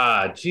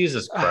 Ah,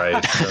 Jesus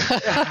Christ.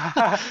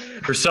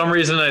 For some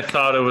reason, I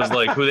thought it was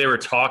like who they were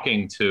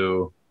talking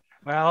to.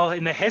 Well,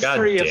 in the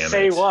history of damn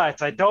Say it.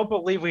 What, I don't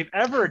believe we've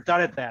ever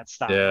done it that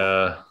style.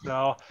 Yeah.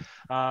 So,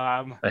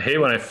 I hate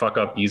when I fuck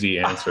up easy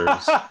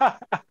answers.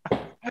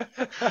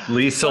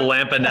 Lisa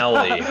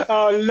Lampanelli.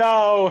 Oh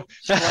no!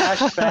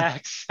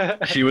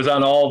 Flashbacks. She was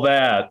on All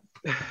That.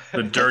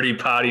 The dirty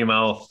potty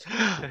mouthed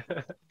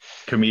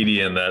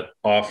comedian that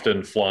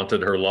often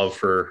flaunted her love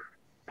for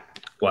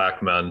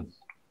black men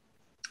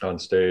on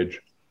stage.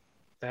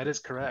 That is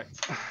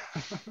correct.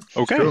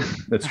 Okay. True.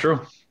 It's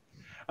true.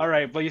 All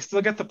right, but you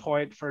still get the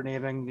point for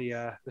naming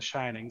the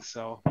Shining.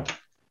 So,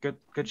 good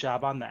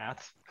job on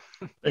that.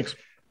 Thanks.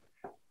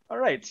 All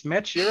right,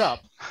 Mitch, you're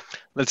up.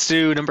 Let's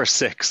do number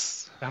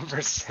 6.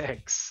 Number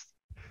 6.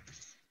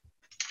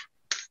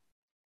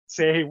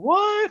 Say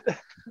what?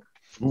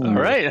 Ooh. All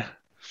right.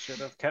 Should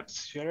have kept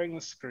sharing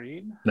the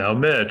screen. Now,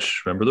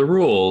 Mitch, remember the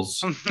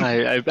rules.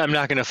 I'm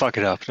not going to fuck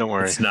it up. Don't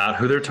worry. It's not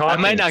who they're talking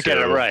I might not to. get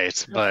it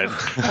right,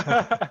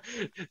 but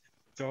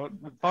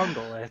Don't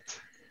bungle it.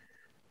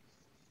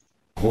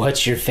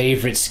 What's your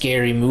favorite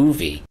scary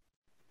movie?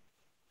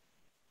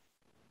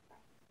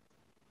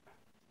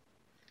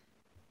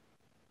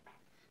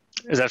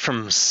 is that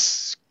from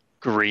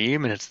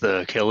Scream and it's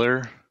the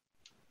killer?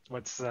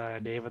 What's the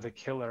name of the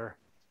killer?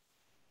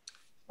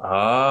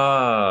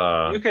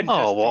 Ah. You can.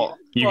 Oh, well,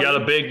 You got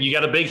a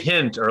big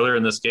hint earlier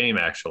in this game,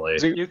 actually.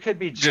 You could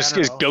be just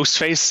is general.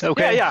 Ghostface?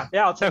 Okay. Yeah.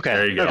 I'll take Okay.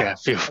 There you go. Okay.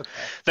 Phew. Okay.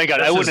 Thank God.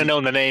 That's I wouldn't his- have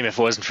known the name if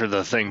it wasn't for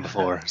the thing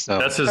before. So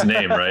That's his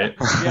name, right?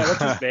 Yeah,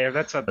 that's his name.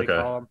 That's what they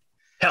Okay. call him.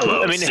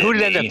 Hello, I mean, who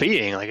did it end Sydney. up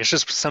being? Like, it's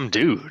just some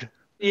dude.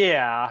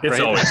 Yeah. It's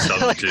Right? always some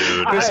Like-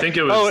 dude. I think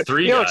it was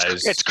three you know,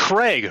 guys. It's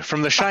Craig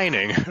from The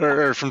Shining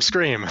or from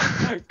Scream.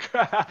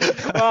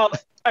 Well,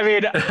 I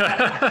mean,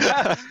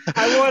 I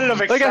wouldn't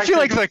have expected. Like, I feel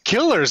like the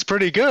killer's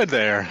pretty good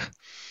there.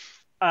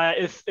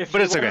 If But you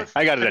it's okay. would've-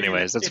 I got it if you-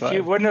 anyways. That's if fine.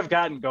 you wouldn't have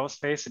gotten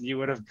Ghostface and you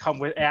would have come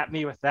at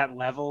me with that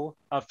level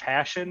of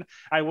passion,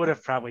 I would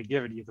have probably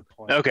given you the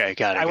point. Okay,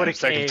 got it. I would've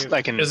So caved.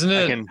 I can Isn't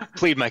I it- can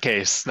plead my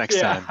case next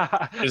time.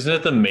 Yeah. Isn't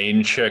it the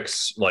main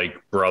chick's like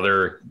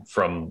brother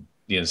from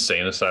the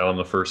insane asylum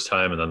the first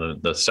time, and then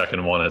the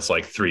second one, it's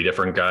like three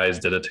different guys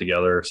did it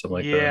together or something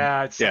like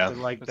Yeah, it's Yeah,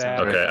 something like that that.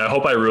 that? Okay, I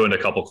hope I ruined a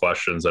couple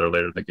questions that are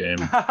later in the game.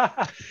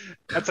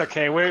 That's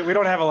okay. We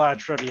don't have a lot of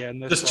trivia in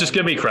this. Just one.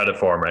 give me credit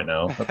for them right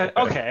now. That's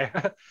Okay.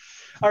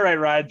 All right,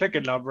 Ryan, pick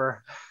a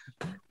number.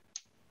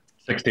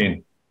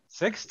 16.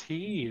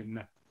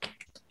 16.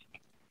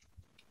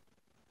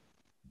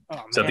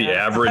 Oh, Is that the man.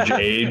 average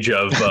age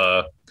of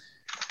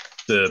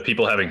the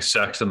people having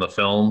sex in the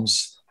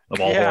films of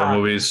all Yeah. horror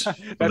movies from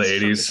the That's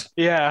 80s?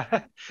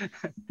 Yeah.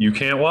 You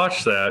can't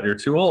watch that. You're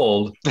too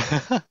old.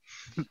 All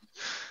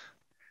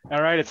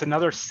right, it's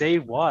another say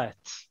what.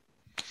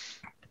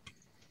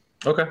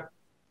 Okay.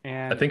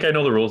 And I think I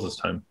know the rules this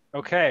time.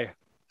 okay.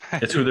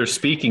 It's who they're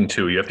speaking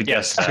to. You have to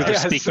Yes, guess who that. they're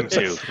Yes, speaking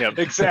to. yes. Yep.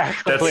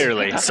 Exactly. That's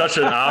Clearly. such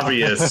an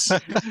obvious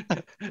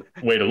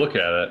way to look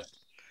at it.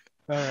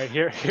 All right,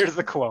 here's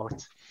the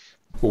quote.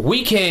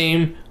 We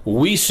came,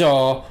 we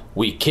saw,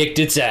 we kicked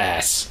its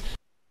ass.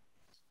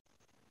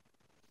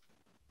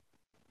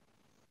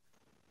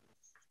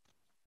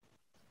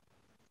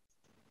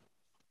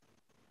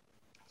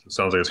 It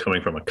sounds like it's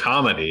coming from a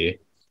comedy.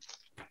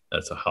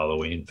 That's a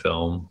Halloween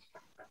film.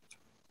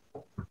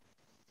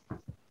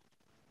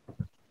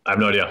 I have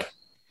no idea.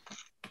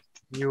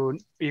 You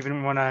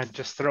even want to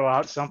just throw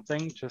out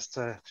something just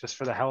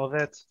for the hell of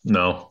it?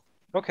 No.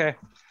 Okay.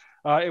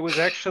 It was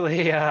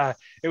actually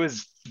it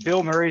was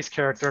Bill Murray's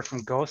character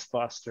from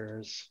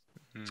Ghostbusters.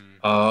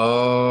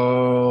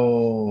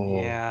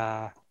 Oh.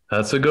 Yeah.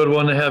 That's a good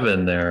one to have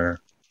in there.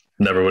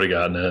 Never would have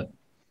gotten it.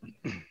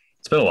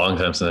 It's been a long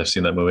time since I've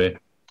seen that movie.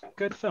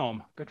 Good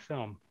film. Good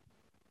film.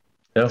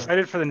 Yeah.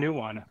 Excited for the new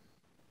one.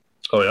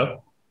 Oh, yeah?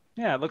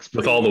 Yeah, it looks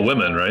With pretty all the good.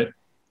 women, right?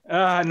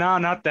 No,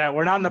 not that.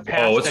 We're not in the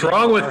past. Oh, what's anymore.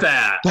 wrong with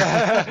that?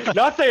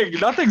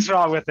 Nothing's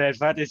wrong with it,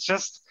 but it's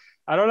just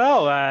I don't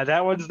know.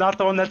 That one's not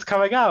the one that's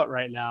coming out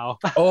right now.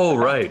 Oh,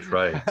 right.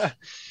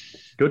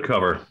 Good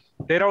cover.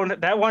 They don't.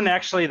 That one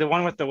actually, the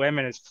one with the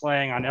women, is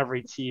playing on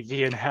every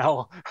TV in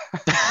hell.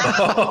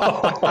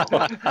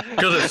 Because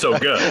it's so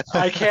good.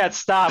 I can't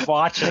stop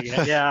watching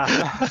it. Yeah.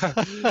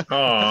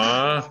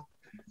 Aww.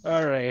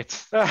 All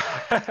right.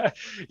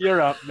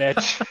 You're up,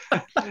 Mitch. All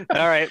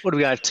right, what do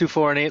we got? 2,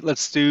 4, and 8.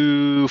 Let's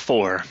do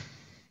 4.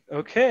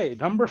 Okay,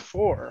 number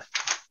 4.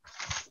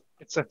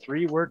 It's a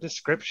 3-word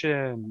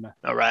description.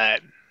 All right.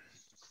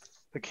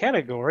 The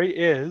category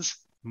is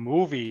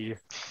movie.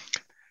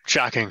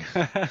 Shocking.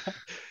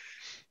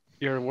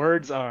 Your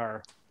words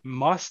are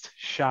must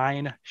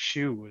shine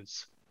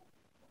shoes.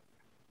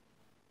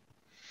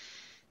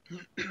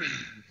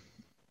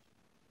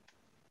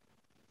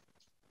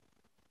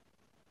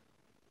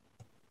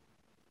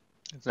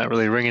 It's not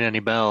really ringing any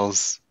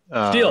bells.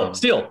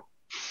 Steal.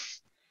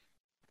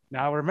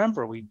 Now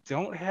remember, we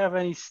don't have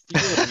any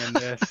stealing in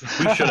this.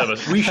 We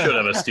should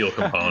have a steal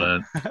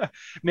component.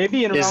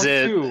 Maybe in Is round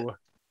it- 2.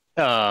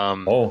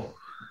 Oh.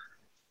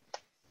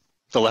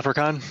 The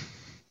Leprechaun?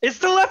 It's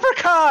the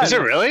Leprechaun. Is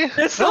it really?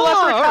 It's the Oh,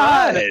 Leprechaun. all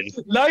right.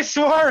 Nice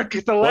work.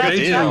 The What last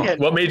made, second.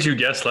 what made you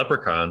guess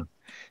Leprechaun?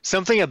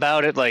 Something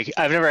about it, like,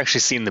 I've never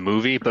actually seen the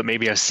movie, but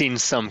maybe I've seen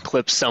some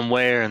clips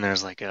somewhere and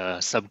there's like a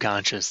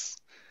subconscious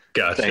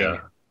Gotcha. thing.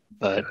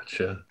 But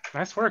Gotcha.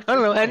 Nice work. I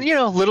don't know. And,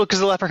 little, because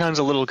the Leprechaun's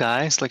a little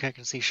guy. So, like, I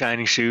can see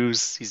shiny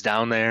shoes. He's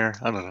down there.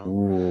 I don't know.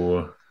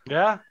 Ooh.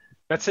 Yeah,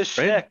 that's his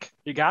Right? shtick.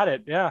 You got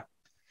it. Yeah.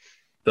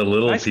 The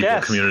little Nice people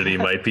guess. community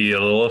might be a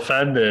little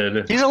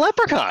offended. He's a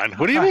leprechaun.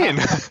 What do you mean?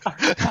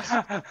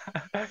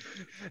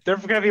 They're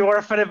going to be more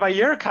offended by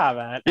your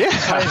comment. Yeah.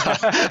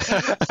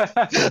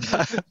 I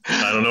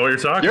don't know what you're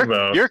talking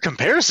about. Your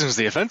comparison's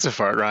the offensive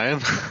part,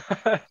 Ryan.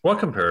 What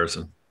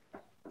comparison?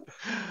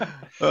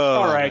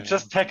 All right,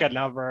 just pick a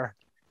number.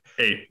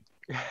 8.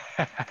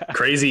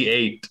 Crazy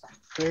 8.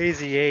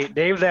 Crazy 8.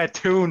 Name that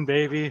tune,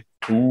 baby.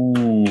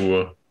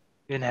 Ooh.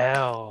 In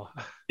hell.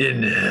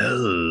 In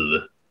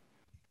hell.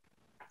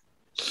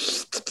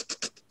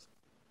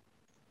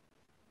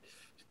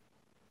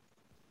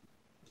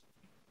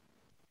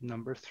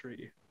 Number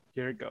 3.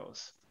 Here it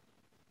goes.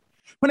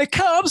 When it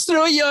comes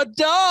through your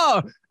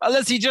door,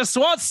 unless you just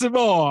want some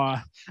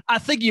more, I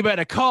think you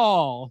better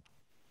call.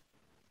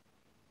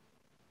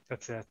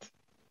 That's it.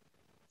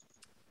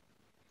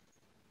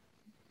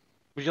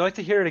 Would you like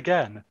to hear it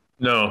again?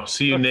 No.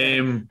 So you Okay.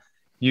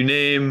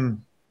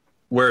 name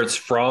where it's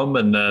from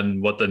and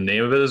then what the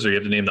name of it is, or you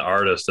have to name the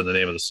artist and the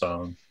name of the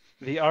song.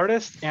 The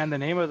artist and the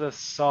name of the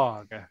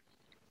song.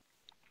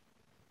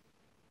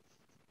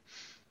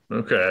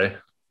 Okay.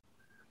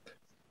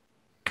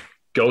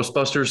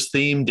 Ghostbusters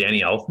theme,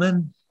 Danny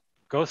Elfman?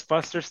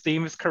 Ghostbusters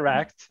theme is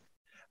correct,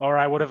 or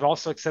I would have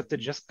also accepted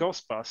just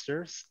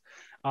Ghostbusters.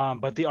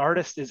 But the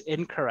artist is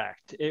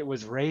incorrect. It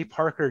was Ray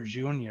Parker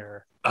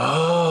Jr.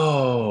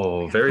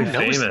 Oh, very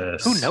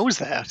famous. Who knows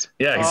that?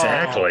 Yeah,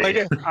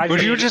 exactly.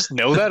 Would you just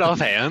know that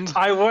offhand?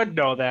 I would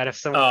know that if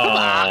someone.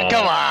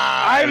 Come on.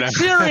 I'm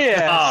serious.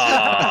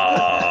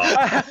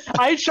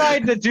 I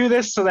tried to do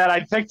this so that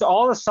I picked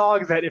all the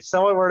songs that if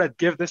someone were to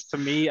give this to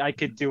me, I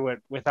could do it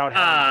without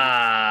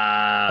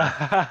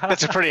having.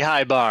 That's a pretty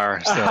high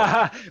bar.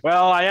 So.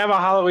 Well, I am a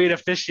Halloween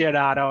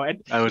aficionado,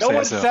 and no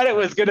one said it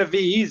was going to be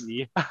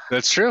easy.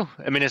 That's true.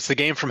 I mean, it's the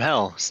game from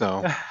hell,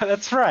 so.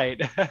 That's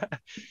right.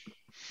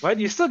 But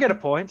you still get a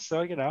point,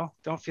 so,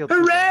 don't feel too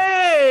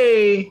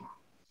Hooray! Bad.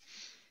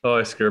 Oh,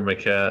 I scared my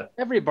cat.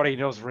 Everybody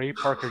knows Ray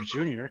Parker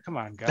Jr. Come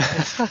on,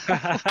 guys.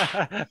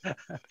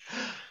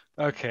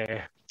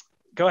 Okay.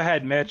 Go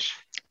ahead, Mitch.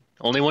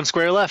 Only one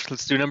square left.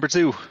 Let's do number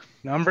 2.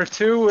 Number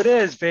 2 it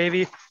is,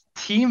 baby.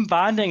 Team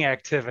bonding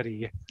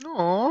activity.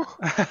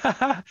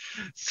 Aww.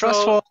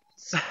 Trustful.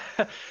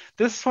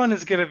 This one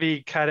is going to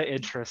be kind of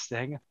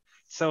interesting.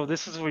 So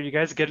this is where you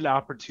guys get an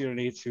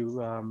opportunity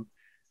to,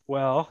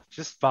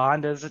 just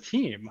bond as a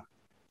team.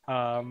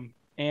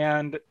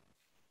 And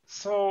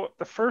so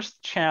the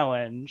first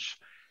challenge,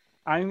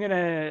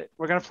 we're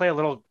gonna play a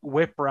little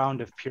whip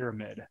round of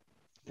Pyramid.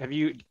 Have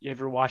you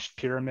ever watched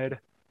Pyramid?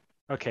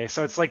 Okay,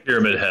 so it's like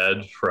Pyramid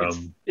Head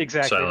from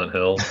exactly Silent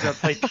Hill. We're gonna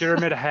play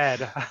Pyramid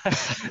Head.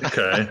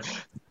 Okay.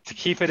 To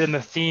keep it in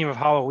the theme of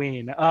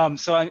Halloween.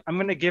 So I'm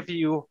gonna give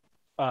you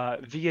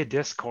via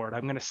Discord.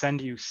 I'm gonna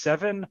send you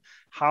 7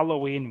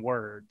 Halloween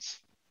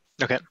words.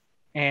 Okay.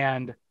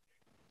 And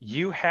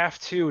you have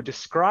to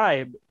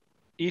describe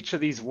each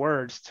of these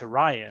words to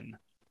Ryan.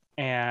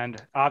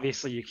 And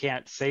obviously you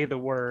can't say the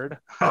word.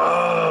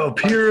 Oh,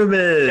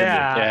 Pyramid.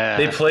 Yeah.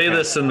 They play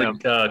this in the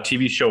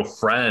TV show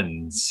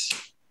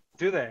Friends.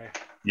 Do they?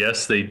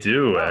 Yes, they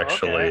do,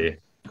 actually. Okay.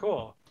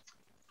 Cool.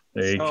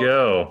 There you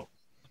go.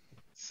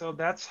 So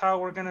that's what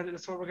we're gonna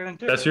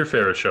do. That's your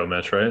favorite show,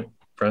 Mitch, right?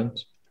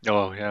 Friends?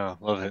 Oh, yeah.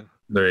 Love it.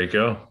 There you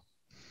go.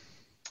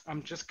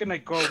 I'm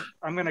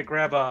gonna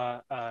grab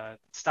a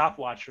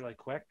stopwatch really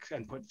quick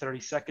and put 30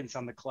 seconds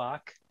on the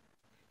clock.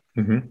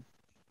 Mm-hmm.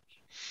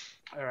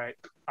 All right.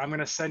 I'm going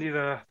to send you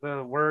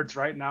the words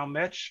right now,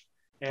 Mitch.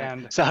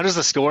 And so how does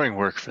the scoring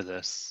work for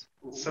this?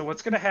 So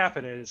what's going to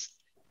happen is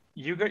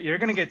you're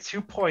going to get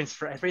 2 points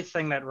for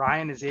everything that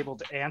Ryan is able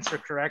to answer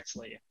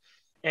correctly.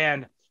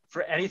 And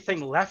for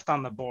anything left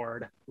on the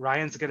board,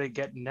 Ryan's going to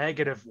get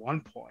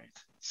 -1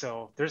 point.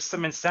 So there's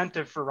some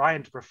incentive for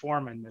Ryan to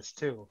perform in this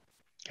too.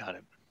 Got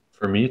it.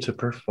 For me to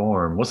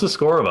perform. What's the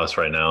score of us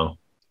right now?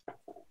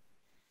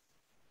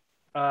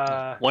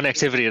 One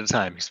activity at a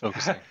time. He's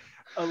focusing.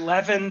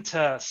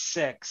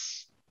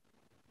 11-6.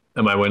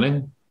 Am I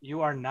winning?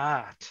 You are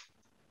not.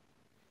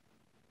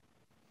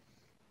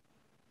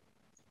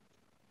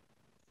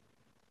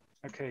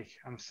 Okay,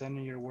 I'm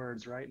sending your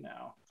words right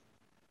now.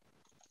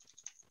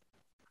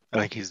 I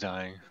think he's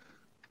dying.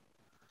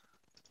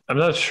 I'm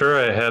not sure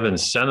I have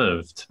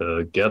incentive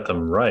to get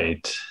them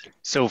right.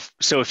 So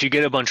if you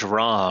get a bunch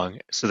wrong,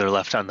 so they're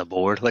left on the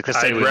board. Like,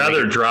 let's say I'd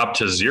rather drop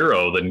to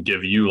 0 than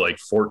give you like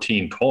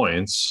 14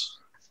 points.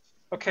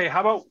 Okay, how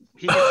about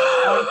he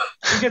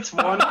gets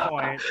 1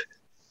 point.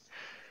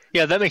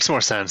 Yeah, that makes more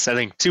sense. I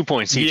think 2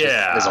 points each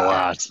is a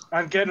lot.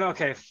 I'm getting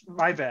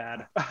my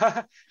bad.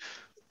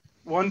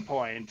 1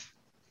 point.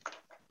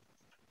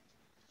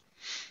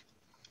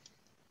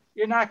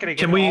 You're not going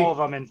to get all of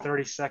them in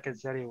 30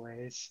 seconds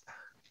anyways.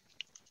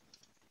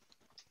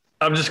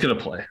 I'm just going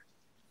to play.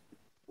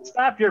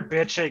 Stop your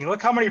bitching.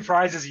 Look how many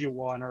prizes you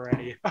won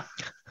already.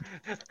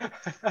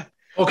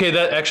 Okay,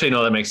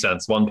 that makes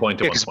sense. 1 point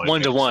to 1 point.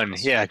 1 to 1,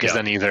 yeah, because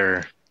then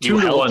either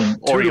 2 to 1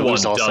 or you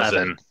lose all doesn't.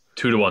 7.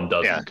 2 to 1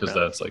 doesn't, because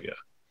that's like,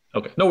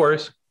 Okay, no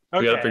worries.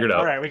 We got it figured out.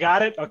 All right, we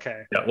got it?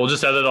 Okay. Yeah, we'll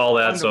just edit all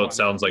that so it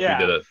sounds like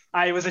we did it.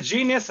 I was a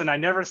genius and I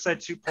never said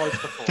 2 points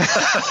before.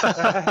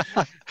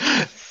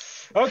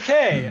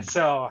 Okay,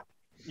 so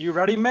you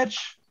ready,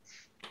 Mitch?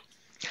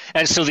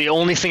 And so the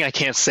only thing I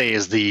can't say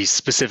is the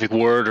specific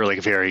word or like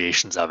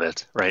variations of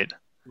it, right?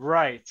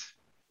 Right.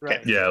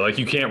 Yeah, like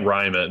you can't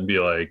rhyme it and be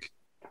like,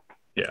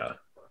 yeah.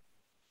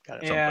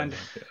 Got it. And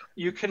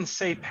you can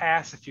say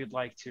pass if you'd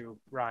like to,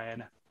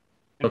 Ryan.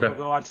 And Okay. We'll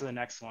go on to the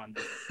next one.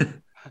 Okay.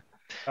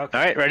 All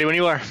right, ready when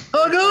you are.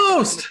 A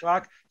ghost!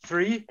 Clock.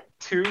 3,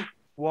 2,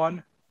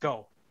 1,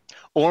 go.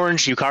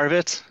 Orange, you carve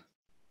it.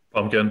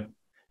 Pumpkin.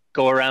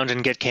 Go around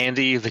and get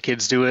candy. The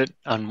kids do it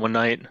on one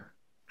night.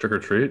 Trick or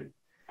treat.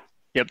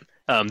 Yep.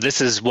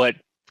 This is what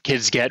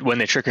kids get when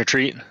they trick or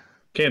treat.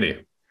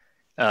 Candy.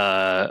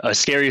 A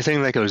scary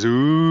thing that goes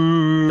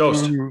ooh.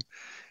 Ghost.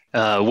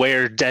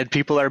 Where dead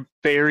people are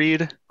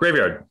buried.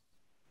 Graveyard.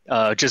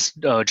 Just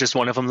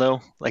one of them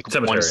though. Like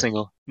Cemetery. one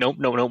single. Nope.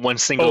 One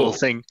single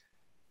thing.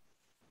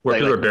 Where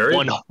people are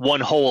buried.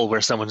 One hole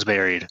where someone's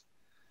buried.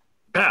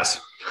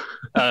 Pass.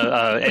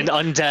 An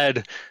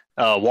undead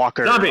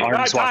walker. Zombie.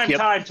 Arms walk.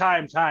 Yep.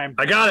 Time.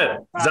 I got it.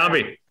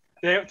 Zombie.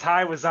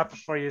 Ty was up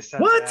before you said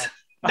What? that.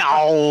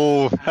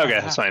 No. Okay,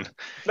 that's fine.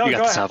 No, You go got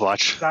the ahead.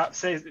 stopwatch.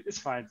 Say it's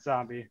fine,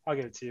 zombie. I'll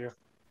give it to you.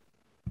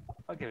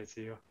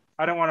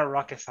 I don't want a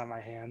ruckus on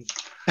my hands.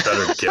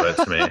 Better give it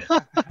to me.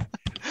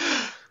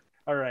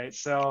 All right,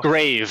 so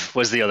Grave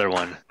was the other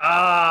one.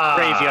 Ah,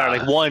 Graveyard,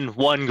 like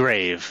one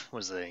grave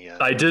was the.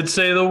 I did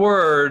say the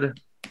word.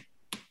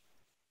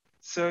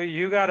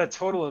 you got a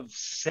total of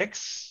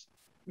 6,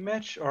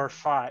 Mitch, or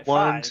 5?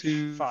 One, Five.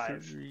 two,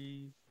 Five.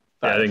 three.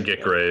 Yeah, I didn't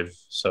get grave,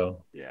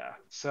 so Yeah.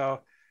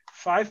 So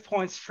 5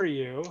 points for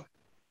you,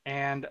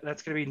 and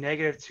that's going to be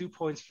negative 2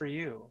 points for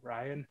you,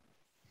 Ryan.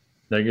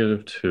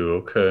 -2.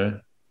 Okay.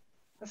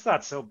 That's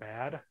not so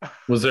bad.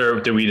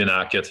 Did we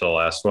not get to the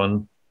last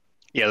one?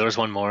 Yeah, there was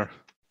one more.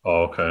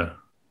 Oh, okay.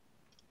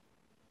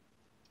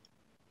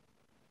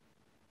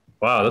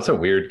 Wow, that's a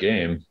weird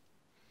game.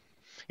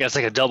 Yeah, it's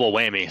like a double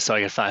whammy. So I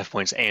get 5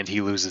 points and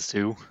he loses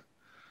 2.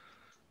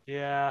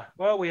 Yeah.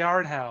 Well, we are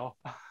in hell,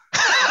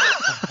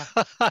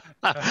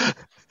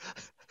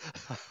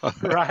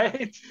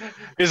 right?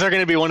 Is there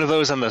going to be one of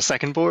those on the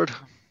second board?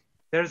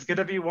 There's going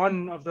to be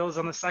one of those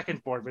on the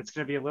second board, but it's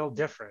going to be a little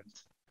different.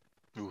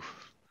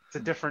 Oof. It's a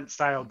different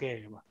style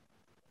game.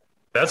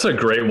 That's a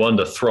great one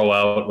to throw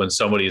out when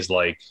somebody's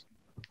like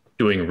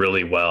doing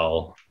really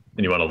well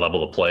and you want to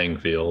level the playing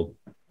field.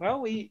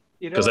 Well,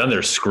 Because then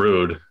they're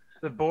screwed.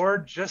 the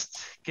board just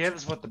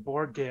gives what the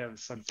board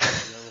gives,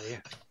 unfortunately.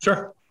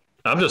 Sure.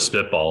 I'm just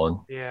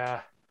spitballing.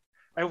 Yeah.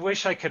 I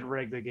wish I could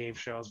rig the game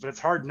shows, but it's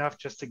hard enough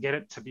just to get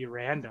it to be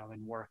random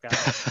and work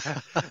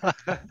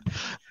out.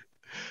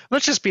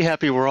 Let's just be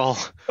happy we're all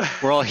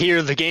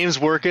here. The game's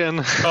working.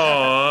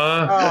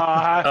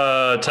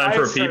 Aww. Time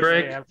for a pee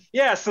break?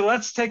 Yeah, so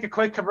let's take a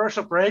quick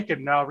commercial break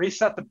and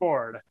reset the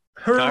board.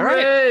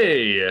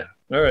 Hooray!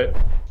 All right.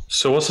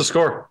 So what's the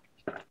score?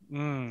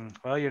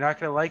 Well, you're not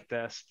going to like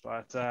this,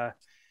 but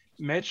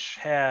Mitch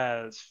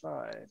has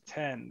 5,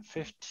 10,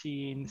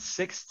 15,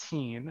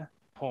 16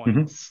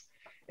 points,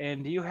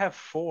 and you have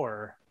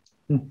 4.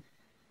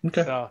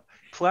 Okay. So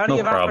plenty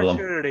of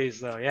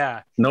opportunities, though.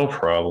 Yeah. No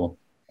problem.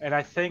 And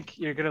I think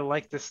you're going to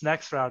like this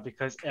next round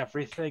because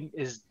everything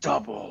is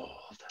doubled.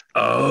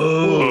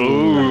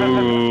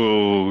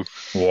 Oh.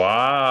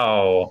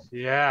 Wow.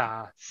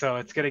 Yeah. So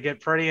it's going to get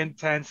pretty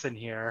intense in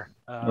here.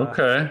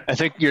 Okay. I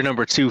think your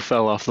number 2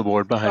 fell off the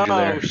board behind you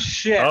there. Oh,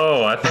 shit.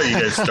 Oh, I thought you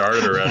guys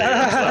started already.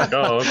 I was like,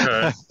 oh,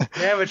 okay.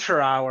 Amateur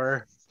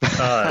hour.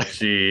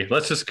 Gee.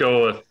 Let's just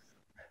go with,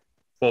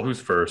 well, who's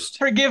first?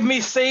 Forgive me,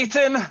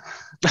 Satan.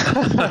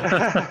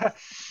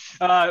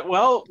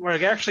 Well,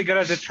 we're actually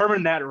going to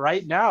determine that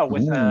right now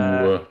with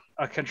a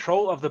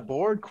control of the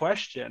board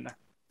question.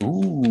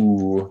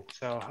 Ooh.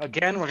 So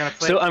again, we're going to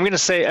play. So I'm gonna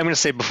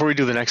say before we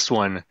do the next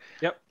one.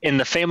 Yep. In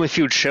the Family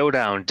Feud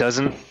showdown,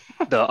 doesn't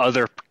the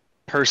other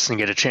person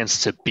get a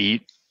chance to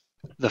beat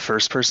the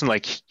first person?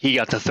 Like he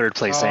got the third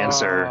place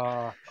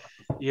answer.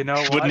 You know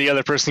what? Wouldn't the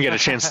other person get a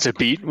chance to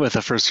beat with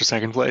a first or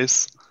second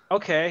place?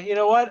 Okay, you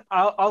know what?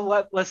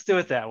 Let's do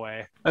it that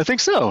way. I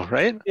think so,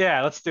 right?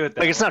 Yeah, let's do it that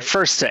way. Like it's not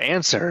first to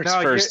answer, it's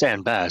first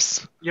and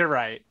best. You're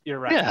right.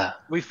 Yeah.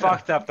 We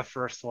fucked up the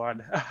first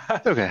one.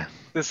 Okay.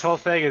 This whole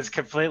thing is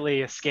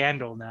completely a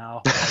scandal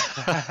now.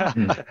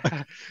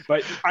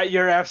 But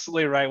you're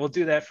absolutely right. We'll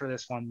do that for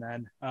this one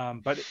then.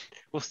 But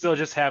we'll still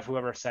just have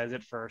whoever says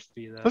it first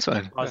be the That's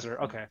fine.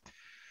 buzzer. Okay.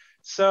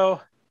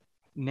 So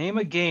name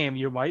a game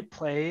you might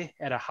play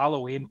at a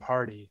Halloween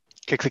party.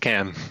 Kick the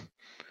can.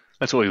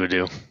 That's what we would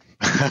do.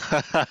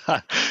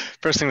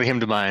 First thing that came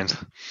to mind.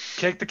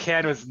 Kick the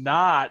can was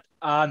not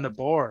on the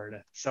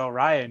board. So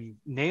Ryan,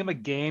 name a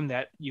game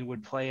that you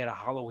would play at a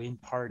Halloween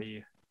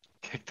party.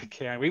 Kick the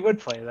can. We would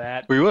play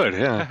that. We would,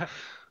 yeah.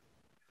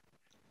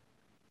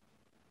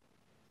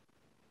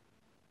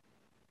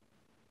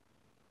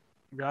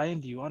 Ryan,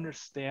 do you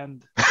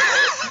understand?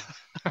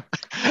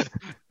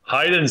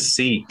 Hide and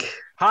seek.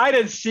 Hide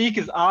and seek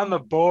is on the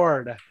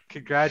board.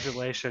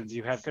 Congratulations.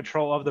 You have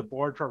control of the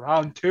board for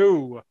round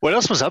 2. What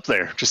else was up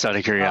there? Just out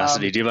of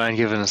curiosity. Do you mind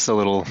giving us a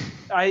little?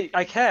 I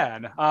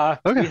can.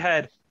 Okay. We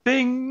had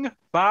Bing,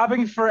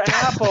 bobbing for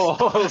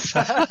apples.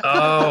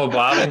 Oh,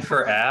 bobbing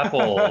for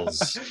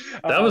apples.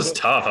 That was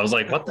tough. I was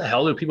like, what the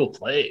hell do people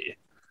play?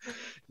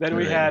 Then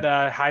we had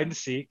hide and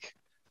seek.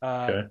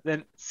 Okay.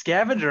 Then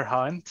scavenger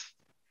hunt.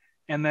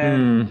 And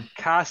then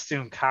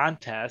costume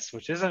contest,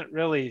 which isn't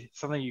really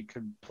something you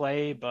could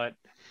play, but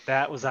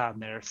that was on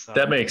there. So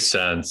That makes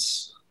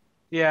sense.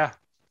 yeah,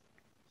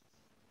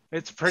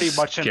 it's pretty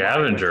much in line with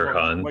Scavenger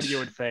hunt. what you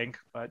would think,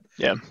 but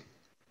Yeah.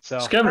 so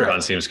Scavenger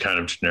hunt seems kind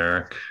of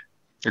generic,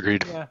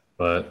 Agreed. Yeah,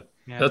 but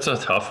yeah. that's a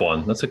tough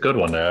one. That's a good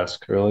one to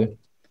ask, really.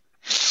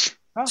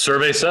 Oh.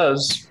 Survey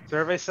says.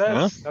 Survey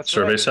says. That's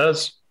Survey right.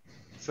 says.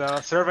 So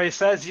survey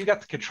says you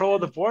got the control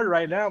of the board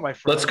right now, my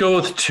friend. Let's go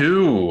with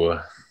 2.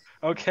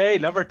 Okay,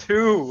 number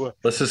 2,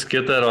 Let's just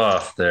get that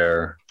off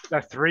there. the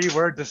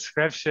 3-word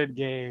description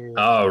game.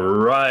 All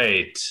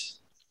right.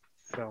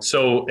 So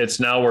So it's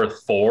now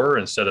worth 4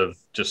 instead of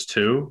just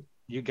 2.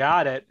 you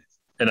got it.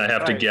 And I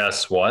have to Right.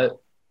 guess what?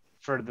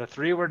 for the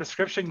 3-word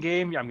description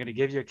game, I'm going to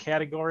give you a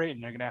category, and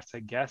you're going to have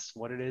to guess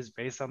what it is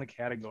based on the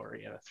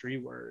category out of 3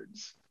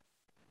 words.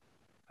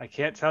 I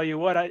can't tell you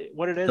what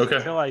it is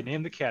until I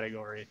name the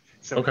category.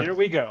 So here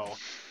we go.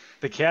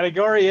 The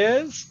category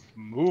is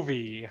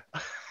movie.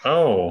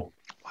 Oh.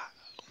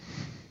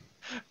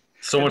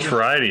 So much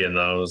variety in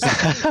those.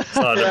 It's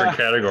a lot of different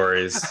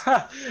categories.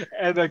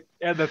 and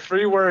the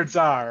 3 words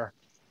are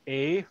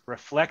a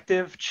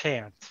reflective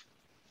chant.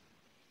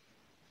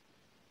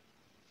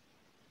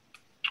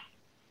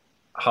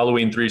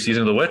 Halloween 3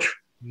 Season of the Witch?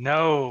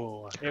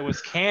 No, it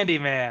was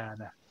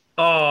Candyman.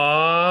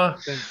 Aww.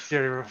 Since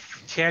you're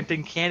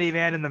chanting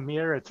Candyman in the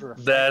mirror, it's a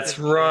That's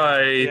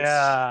right.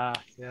 Yeah.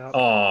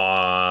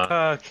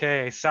 Aww.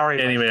 Okay, sorry.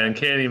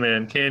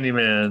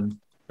 Candyman.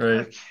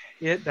 Right.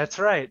 That's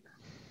right.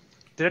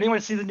 Did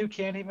anyone see the new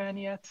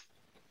Candyman yet?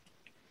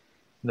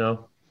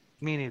 No.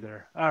 Me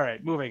neither. All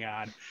right, moving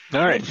on.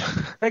 All right.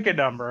 Pick a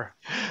number.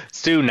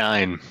 Let's do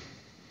 9.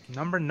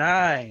 Number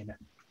 9.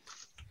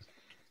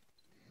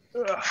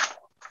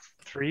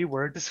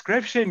 3-word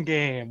description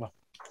game.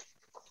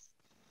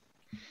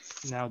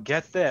 Now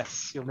get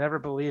this. You'll never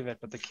believe it,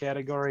 but the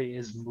category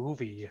is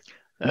movie.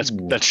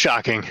 That's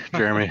shocking,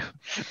 Jeremy.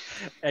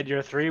 And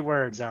your 3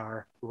 words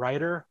are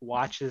writer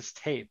watches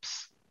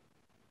tapes.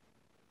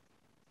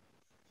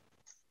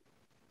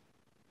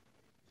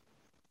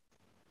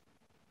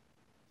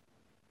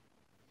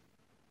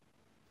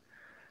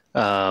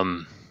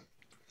 I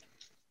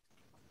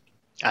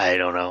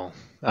don't know.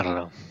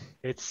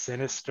 It's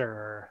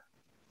Sinister.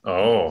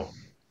 Oh.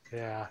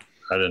 Yeah.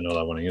 I didn't know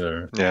that one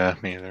either. Yeah,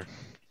 me either.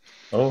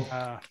 Oh.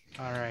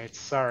 All right.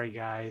 Sorry,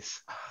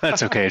 guys.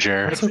 That's okay,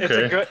 Jared. It's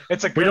okay.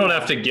 It's a good we don't one.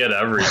 have to get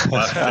every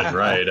question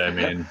right. I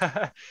mean,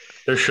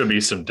 there should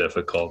be some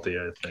difficulty,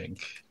 I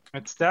think.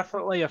 It's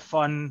definitely a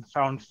fun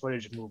found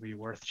footage movie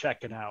worth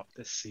checking out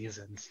this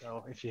season.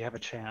 So if you have a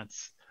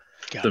chance.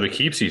 The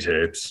Poughkeepsie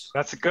tapes.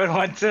 That's a good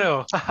one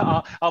too.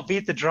 I'll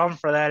beat the drum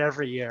for that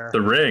every year.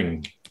 The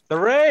Ring. The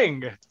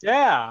Ring.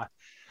 Yeah.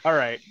 All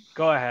right.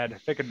 Go ahead.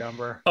 Pick a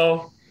number. 3.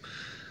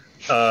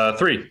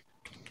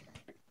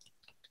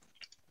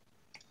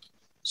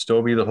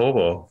 Stoby the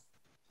Hobo.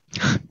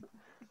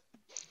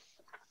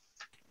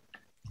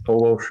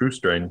 Hobo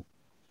Shoestring.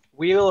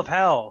 Wheel of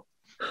Hell.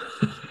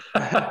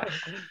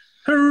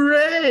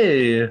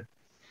 Hooray!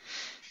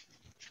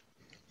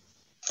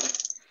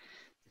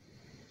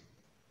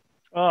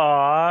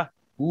 Aw.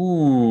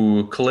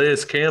 Ooh,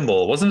 Calais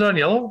Campbell. Wasn't it on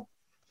yellow?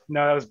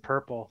 No, that was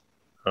purple.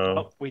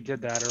 Oh, We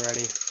did that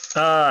already.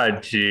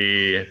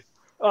 Gee.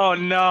 Oh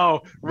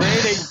no.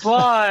 Raining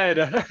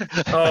blood.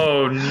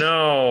 Oh,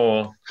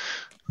 no.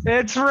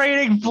 It's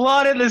raining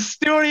blood in the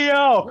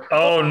studio.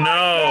 Oh, no.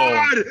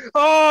 God.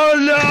 Oh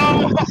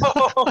no.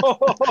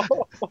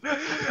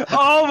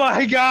 Oh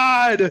my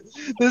God.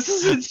 This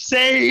is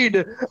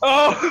insane.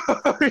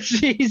 Oh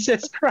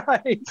Jesus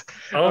Christ.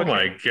 Oh,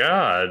 my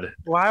God.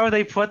 Why would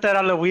they put that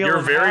on the wheel? You're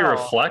of very hell?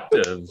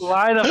 reflective.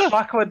 Why the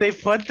fuck would they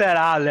put that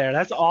on there?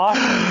 That's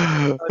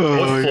awful.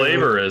 What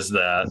flavor is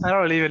that? I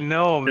don't even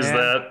know, man. Is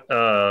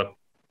that,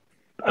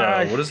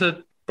 what is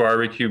it?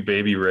 Barbecue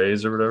Baby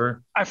Ray's or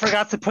whatever? I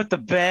forgot to put the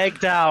bag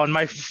down.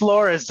 My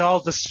floor is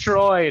all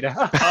destroyed.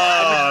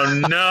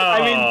 Oh, no.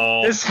 I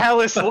mean, this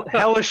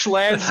hellish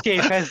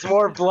landscape has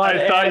more blood.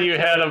 I thought you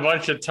had a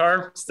bunch of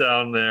tarps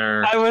down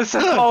there. I was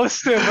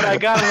supposed to, but I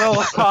got a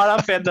little caught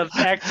up in the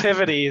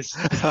activities.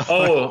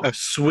 Oh,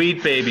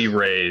 Sweet Baby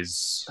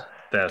Ray's.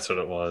 That's what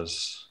it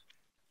was.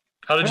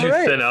 How did you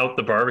thin out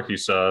the barbecue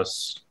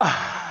sauce?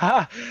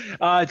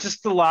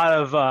 Just a lot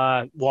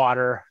of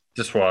water.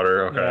 Just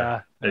water, okay.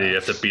 Yeah. And you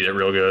have to beat it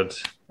real good.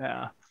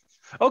 Yeah.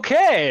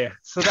 Okay,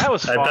 so that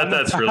was fun. I bet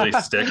that's really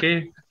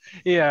sticky.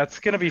 Yeah, it's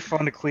going to be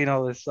fun to clean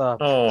all this up.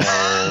 Oh,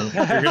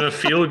 you're going to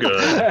feel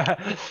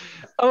good.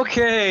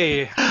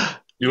 Okay.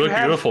 You look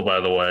beautiful, by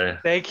the way.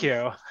 Thank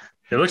you.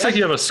 It looks like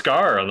you have a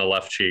scar on the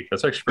left cheek.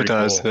 That's actually pretty cool.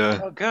 It does,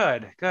 yeah. Oh,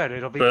 good.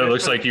 It'll be. But it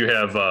looks like you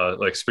have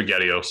like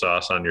SpaghettiO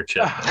sauce on your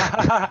chin.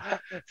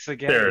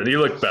 Spaghetti. There, you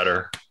look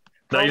better.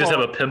 Now you just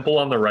have a pimple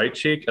on the right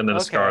cheek and then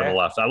a scar on the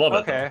left. I love it.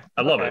 Okay.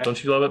 I love it.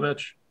 Don't you love it,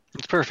 Mitch?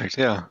 It's perfect,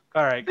 yeah.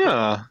 All right.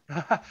 Yeah.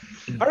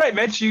 All right,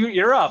 Mitch,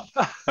 you're up.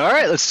 All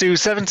right, let's do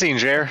 17,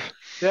 Jer.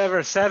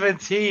 Number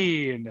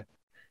 17.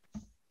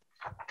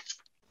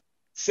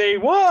 Say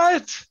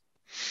what?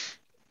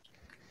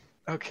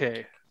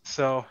 Okay,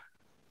 so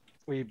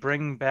we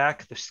bring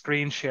back the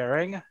screen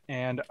sharing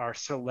and our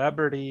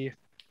celebrity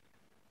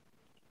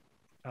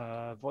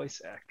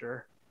voice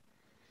actor.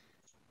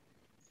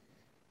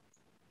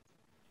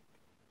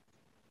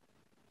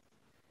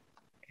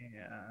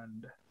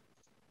 And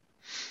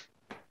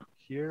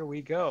here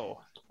we go.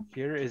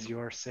 Here is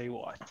your say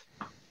what.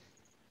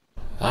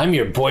 I'm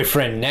your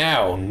boyfriend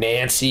now,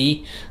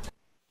 Nancy.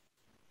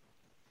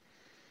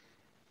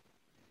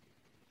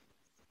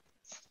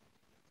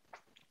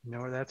 You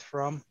know where that's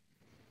from?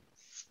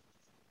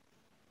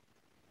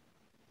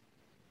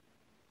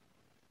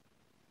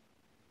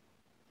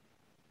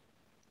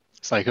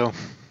 Psycho.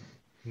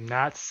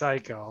 Not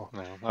Psycho.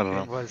 No, I don't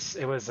know.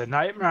 It was A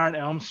Nightmare on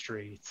Elm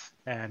Street,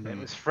 and it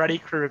was Freddy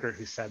Krueger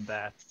who said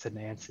that to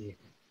Nancy.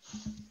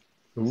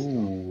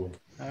 Ooh.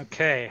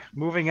 Okay,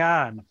 moving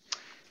on.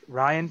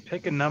 Ryan,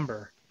 pick a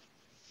number.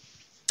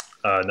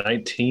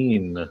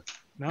 19.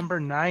 Number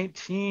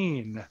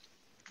 19.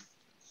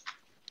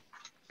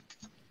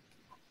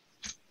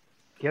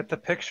 Get the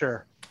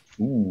picture.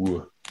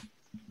 Ooh.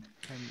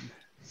 And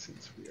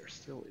since we are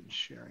still in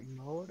sharing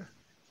mode.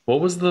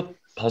 What was the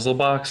puzzle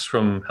box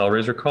from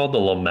Hellraiser called? The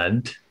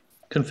Lament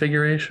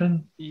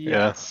configuration?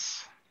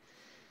 Yes.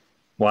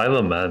 Why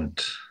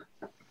Lament?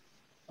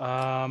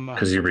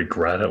 Because you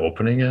regret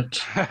opening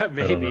it?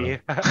 Maybe.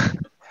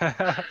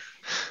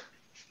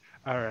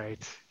 All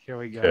right, here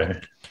we go.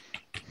 Okay.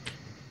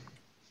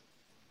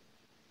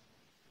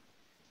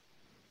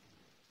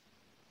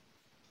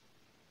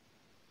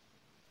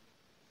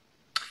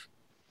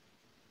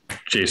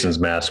 Jason's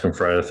Mask from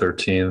Friday the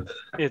 13th.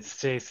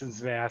 It's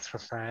Jason's Mask for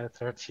Friday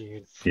the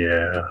 13th.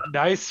 Yeah.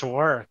 Nice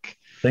work.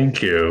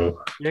 Thank you.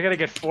 You're going to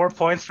get 4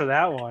 points for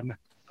that one.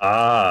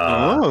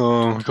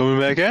 Ah. Coming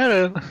back at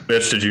it.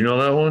 Bitch, did you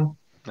know that one?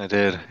 I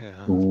did.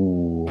 Yeah.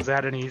 Ooh. Was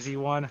that an easy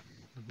one?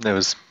 That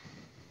was.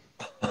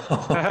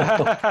 Well,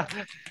 I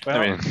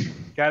mean,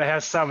 gotta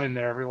have some in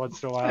there every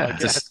once in a while. Yeah, I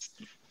guess.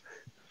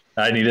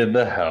 I needed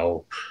the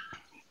help.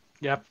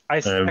 Yep, I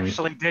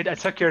actually did. I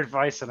took your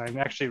advice, and I'm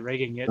actually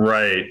rigging it.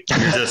 Right.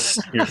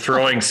 You're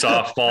throwing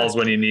softballs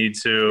when you need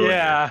to.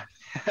 Yeah.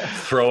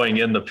 Throwing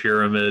in the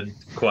pyramid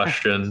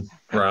question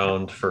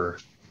round for.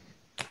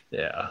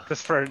 Yeah.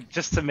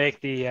 Just to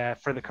make the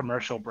for the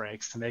commercial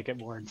breaks to make it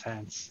more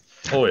intense.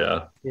 Oh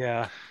yeah.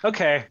 Yeah.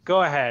 Okay,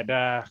 go ahead.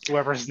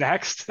 Whoever's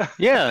next.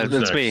 yeah, Who's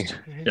that's next?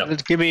 me.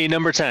 Yep. Give me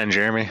number 10,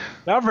 Jeremy.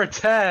 Number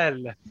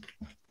 10.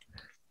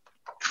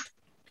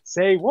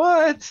 Say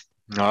what?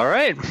 All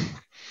right.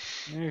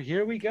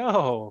 Here we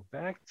go.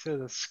 Back to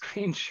the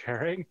screen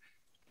sharing.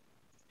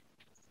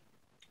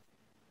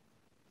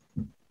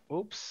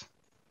 Oops,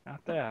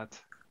 not that.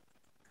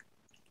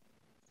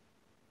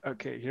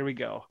 Okay, here we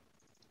go.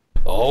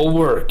 All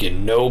work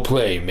and no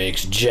play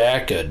makes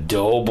Jack a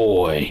dull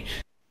boy.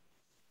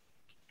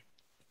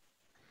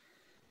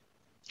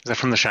 Is that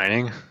from The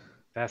Shining?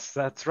 That's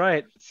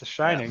right. It's The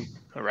Shining. Yeah.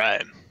 All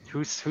right.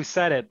 Who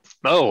said it?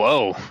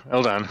 Oh,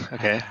 hold on.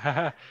 Okay.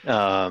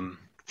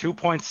 2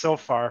 points so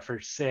far for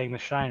saying The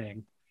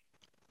Shining.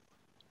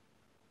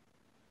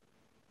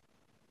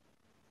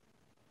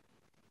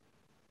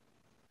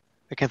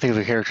 I can't think of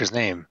the character's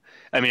name.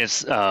 I mean,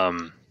 it's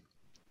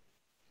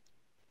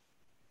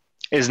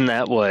isn't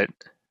that what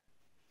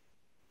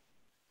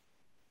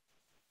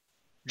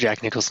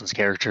Jack Nicholson's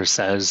character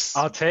says?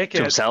 I'll take it.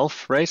 To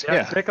himself, right?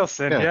 Yeah.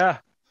 Nicholson, yeah.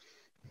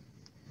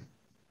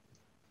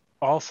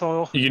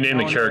 Also, you name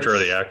the character or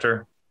the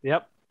actor?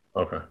 Yep.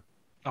 Okay.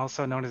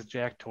 Also known as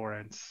Jack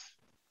Torrance.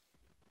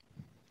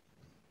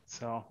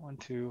 So 1,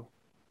 2,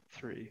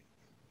 3,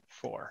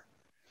 4.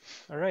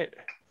 All right.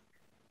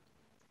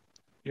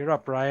 You're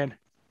up, Ryan.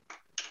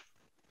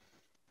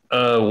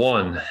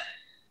 1.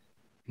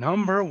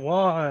 Number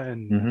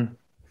 1. Mm-hmm.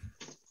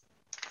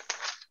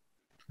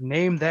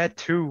 Name that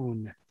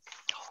tune.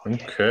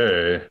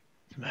 Okay.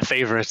 My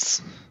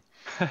favorites.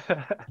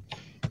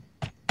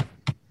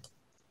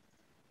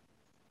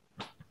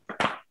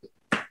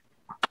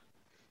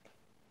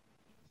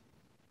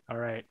 All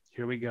right,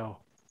 here we go.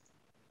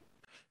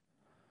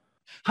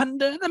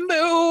 Under the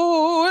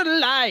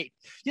moonlight,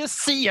 you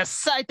see a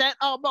sight that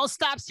almost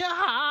stops your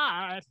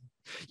heart.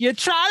 You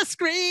try to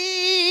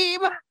scream,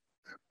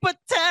 but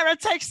terror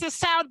takes the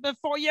sound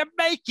before you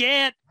make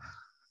it.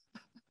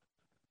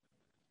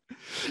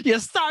 You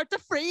start to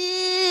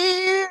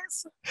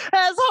freeze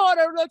as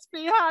horror looks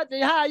behind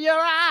your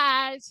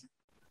eyes.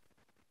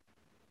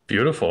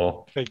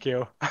 Beautiful. Thank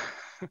you.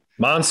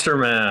 Monster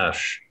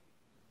Mash.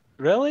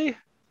 Really?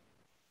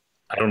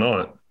 I don't know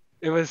it.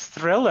 It was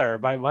Thriller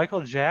by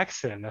Michael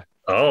Jackson.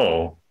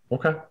 Oh,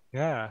 okay.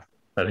 Yeah.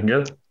 I didn't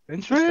get it.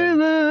 Interesting. Did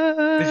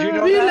you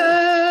know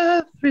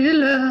that?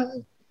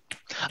 Love.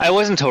 I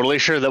wasn't totally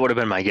sure. That would have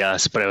been my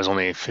guess, but I was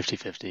only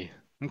 50-50.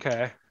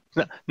 Okay.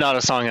 Not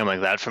a song I'm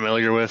like that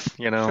familiar with,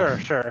 you know?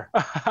 Sure.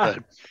 But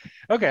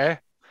okay.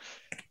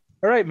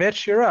 All right,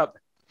 Mitch, you're up.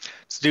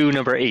 let's do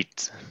number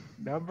 8.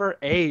 Number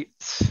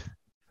 8.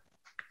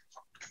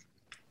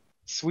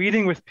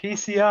 Sweeting with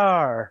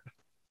PCR.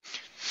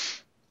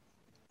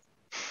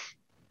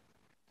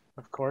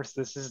 Of course,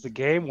 this is the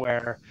game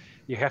where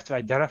you have to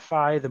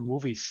identify the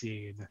movie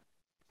scene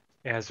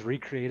as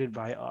recreated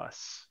by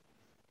us.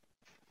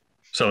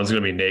 Someone's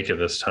going to be naked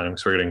this time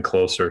because we're getting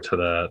closer to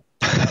that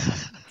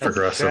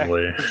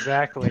progressively.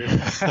 Exactly.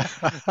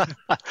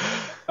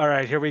 All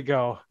right, here we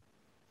go.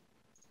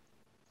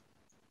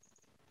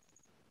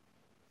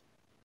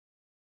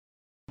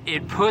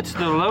 It puts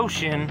the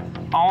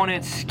lotion on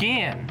its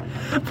skin.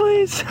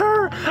 Please,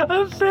 sir,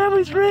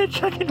 family's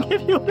rich. I can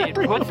give you It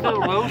puts the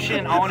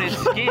lotion on its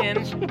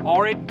skin,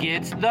 or it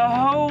gets the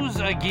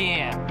hose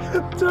again.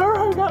 Sir,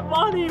 I got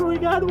money. We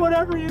got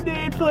whatever you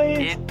need,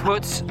 please. It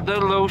puts the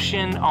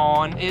lotion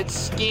on its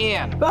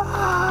skin.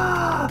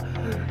 Ah!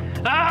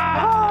 Ah!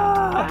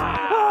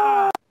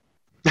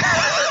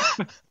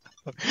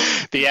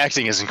 The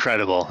acting is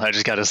incredible. I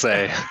just got to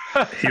say.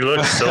 He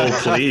looks so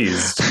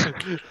pleased.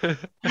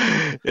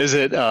 Is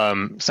it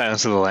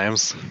Silence of the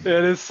Lambs?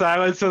 It is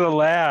Silence of the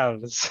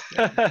Lambs.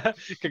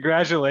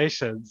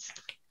 Congratulations.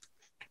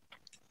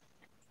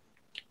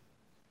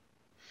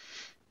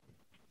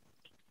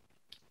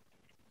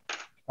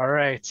 All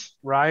right,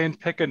 Ryan,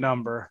 pick a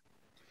number.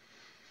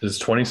 Is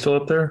 20 still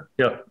up there?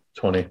 Yep,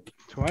 20.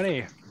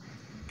 20.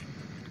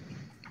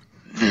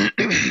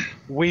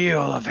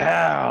 Wheel of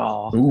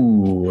Hell.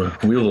 Ooh,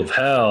 Wheel of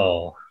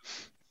Hell.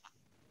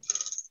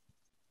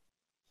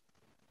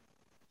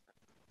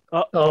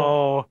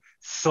 Uh-oh,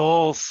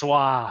 Soul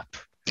Swap.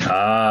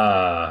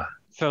 Ah.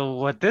 So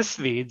what this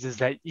means is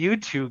that you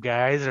two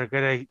guys are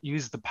going to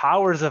use the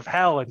powers of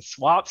hell and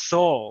swap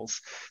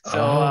souls.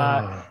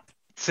 So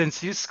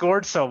since you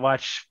scored so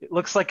much, it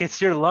looks like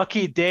it's your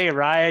lucky day,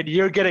 Ryan.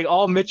 You're getting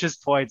all Mitch's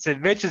points,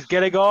 and Mitch is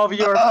getting all of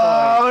your points.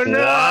 Oh, no!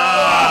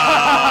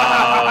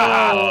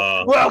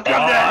 Wow. Welcome to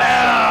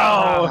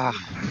hell!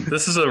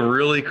 This is a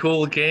really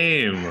cool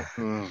game.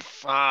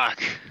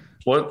 Fuck.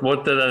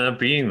 What did it end up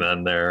being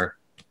then there?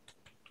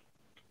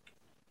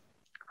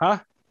 Huh?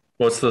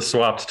 What's the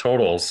swapped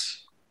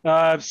totals?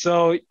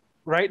 So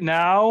right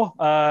now,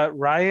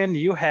 Ryan,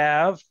 you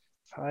have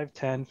 5,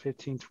 10,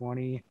 15,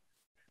 20.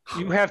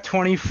 You have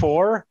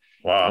 24.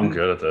 Wow, I'm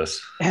good at this.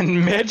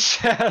 And Mitch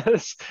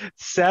has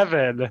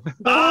 7.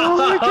 Oh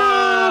my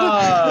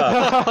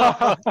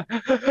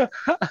god!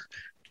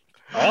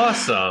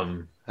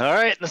 Awesome. All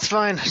right, that's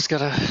fine. Just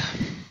gotta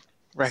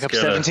rack up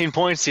 17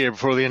 points here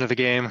before the end of the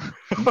game.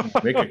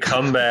 Make a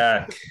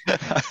comeback.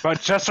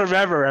 But just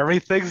remember,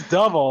 everything's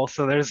double,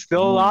 so there's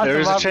still lots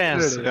There's of a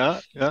chance.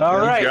 opportunity. Yeah. All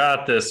right. You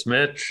got this,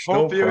 Mitch.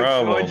 Hope no you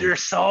problem. enjoyed your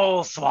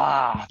soul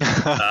swap.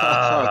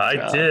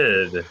 I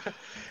did.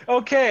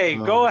 Okay,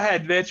 go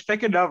ahead, Mitch.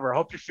 Pick a number.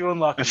 Hope you're feeling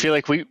lucky. I feel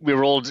like we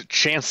rolled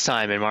chance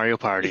time in Mario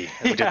Party.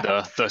 We did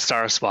the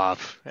star swap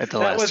at the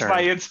last turn. That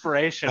was my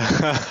inspiration.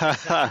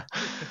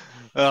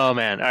 Oh,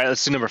 man. All right,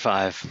 let's do number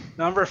 5.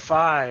 Number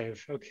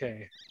 5.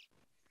 Okay.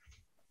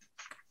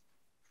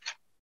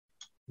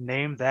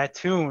 Name that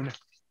tune.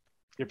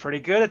 You're pretty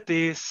good at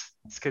these.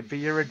 This could be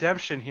your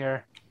redemption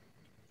here.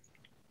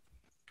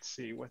 Let's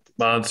see what.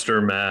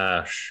 Monster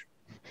Mash.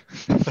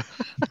 All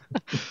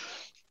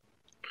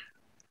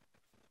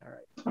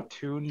right.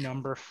 Tune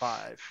number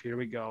 5. Here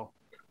we go.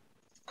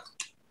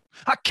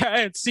 I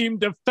can't seem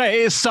to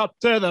face up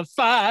to the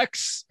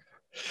facts.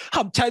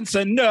 I'm tense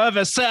and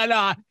nervous and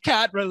I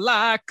can't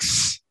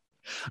relax.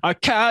 I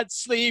can't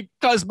sleep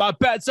because my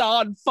bed's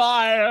on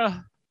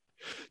fire.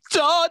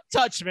 Don't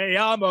touch me,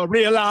 I'm a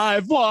real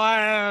live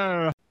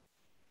wire.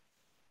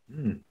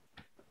 You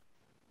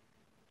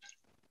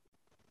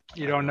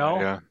don't know?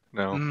 Yeah,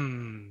 no.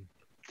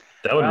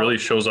 That one really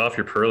shows off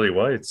your pearly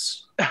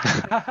whites.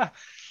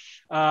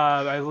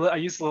 I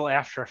used a little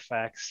After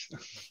Effects.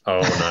 Oh,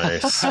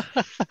 nice.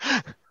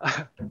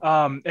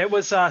 It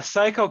was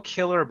Psycho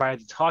Killer by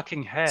the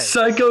Talking Heads.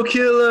 Psycho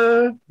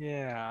Killer.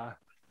 Yeah.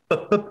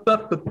 Something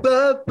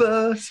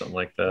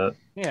like that.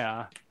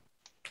 Yeah.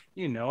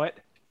 You know it.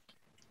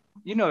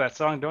 You know that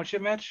song, don't you,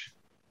 Mitch?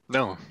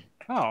 No.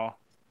 Oh.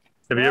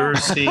 Have you ever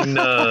seen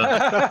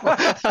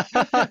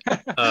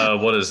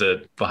what is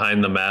it?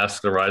 Behind the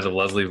Mask: The Rise of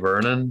Leslie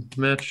Vernon,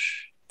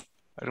 Mitch?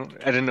 I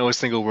didn't know a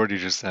single word you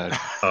just said.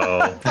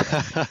 Oh.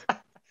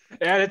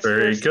 And it's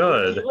very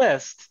good.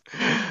 List.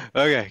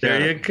 Okay.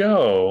 There you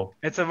go.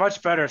 It's a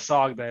much better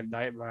song than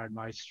Nightmare on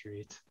My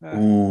Street.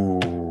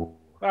 Ooh.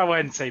 I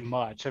wouldn't say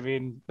much. I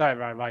mean,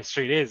 Nightmare on My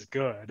Street is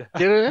good.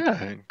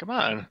 Yeah, come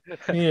on.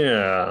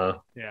 Yeah.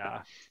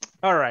 Yeah.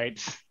 All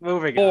right.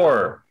 Moving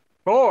 4. on.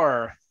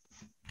 4.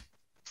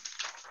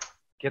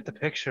 Get the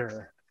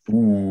picture.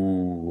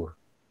 Ooh.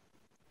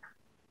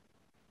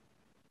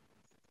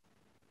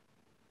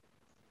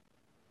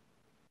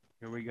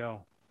 Here we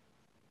go.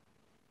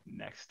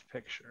 Next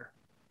picture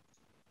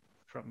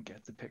from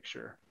Get the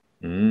Picture.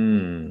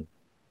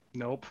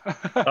 Nope.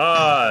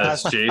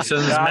 It's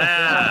Jason's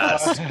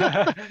mask.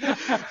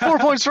 4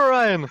 points for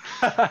Ryan.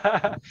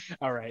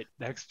 All right.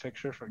 Next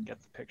picture from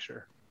Get the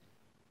Picture.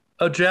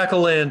 A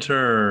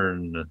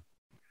jack-o'-lantern.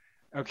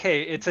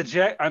 Okay, it's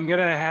a I'm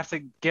gonna have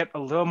to get a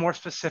little more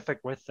specific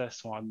with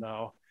this one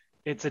though.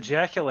 It's a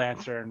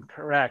jack-o'-lantern,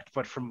 correct?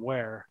 But from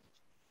where?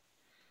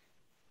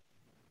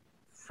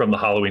 From the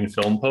Halloween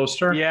film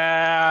poster?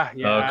 Yeah.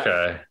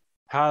 Okay.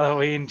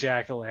 Halloween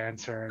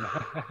jack-o'-lantern.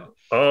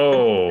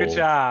 Oh. Good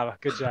job.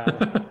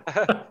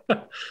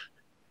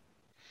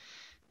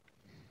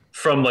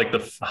 From like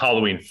the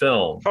Halloween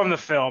film. From the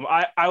film.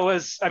 I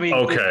mean.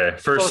 Okay.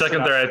 For a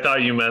second there, I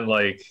thought you meant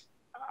like.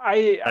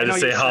 I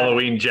just say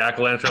Halloween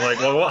jack-o'-lantern. Like,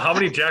 well, how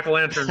many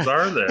jack-o'-lanterns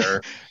are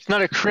there? It's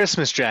not a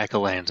Christmas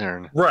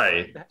jack-o'-lantern.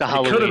 Right. The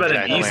Halloween it could have been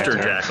jack-o'-lantern. an Easter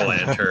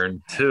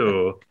jack-o'-lantern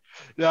too.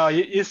 No,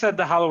 you said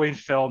the Halloween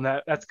film.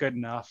 That's good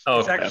enough. Okay.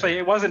 It's actually,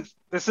 it wasn't.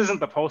 This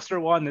isn't the poster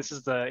one. This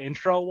is the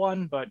intro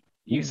one. But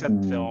you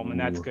said film, and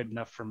that's good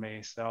enough for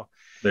me. So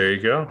there you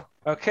go.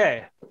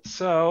 Okay,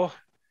 so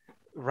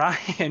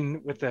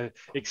Ryan with an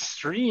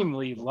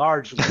extremely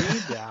large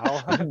lead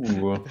now.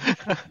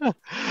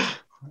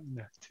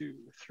 1, 2,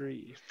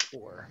 3,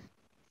 4.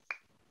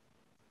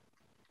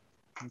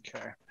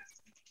 Okay.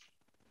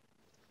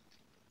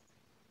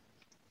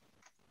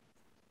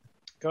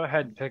 Go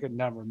ahead and pick a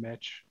number,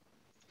 Mitch.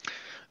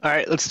 All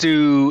right, let's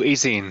do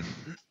 18.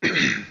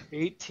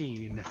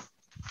 18.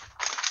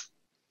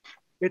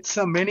 It's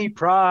a mini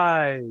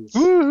prize.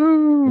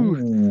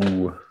 Woohoo!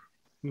 Ooh.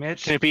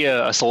 Mitch. Can it be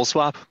a soul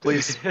swap,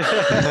 please?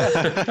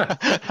 A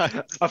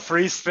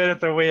free spin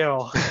at the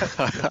wheel.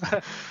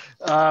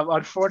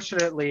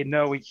 Unfortunately,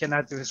 no, we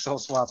cannot do a soul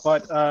swap,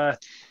 but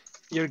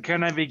you're going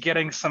to be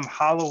getting some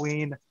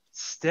Halloween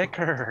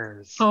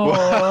stickers.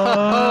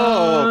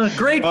 Oh,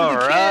 great for All the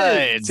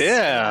right, kids.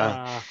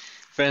 yeah.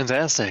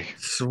 Fantastic.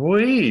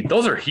 Sweet.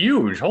 Those are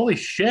huge. Holy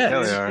shit.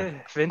 Hell yeah.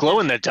 Vintage. Glow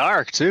in the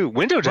dark, too.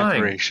 Window My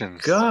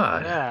decorations.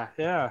 God.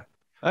 Yeah.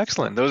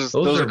 Excellent. Those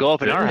will go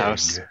up in our big.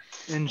 house.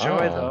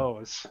 Enjoy Oh.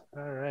 those.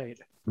 All right.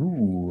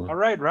 Ooh. All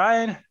right,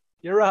 Ryan,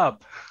 you're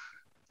up.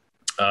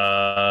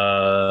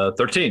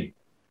 13.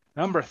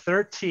 Number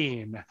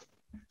 13.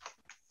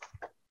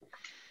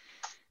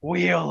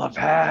 Wheel of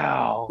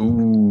Hell.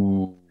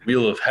 Ooh.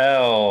 Wheel of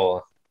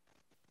Hell.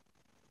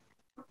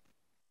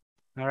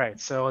 All right,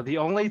 so the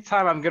only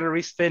time I'm going to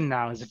respin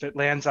now is if it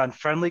lands on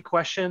friendly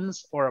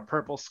questions or a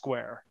purple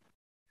square.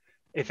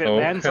 If it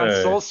lands on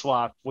Okay. Soul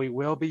Swap, we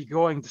will be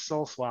going to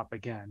Soul Swap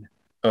again.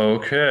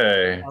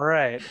 Okay. All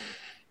right.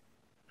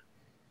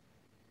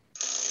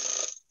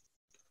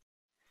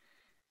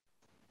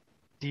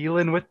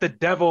 Dealing with the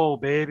devil,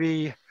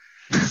 baby.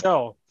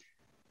 So,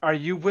 are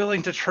you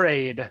willing to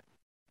trade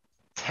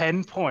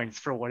 10 points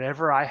for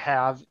whatever I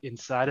have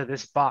inside of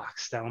this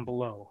box down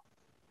below?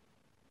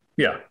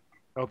 Yeah.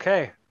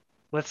 Okay,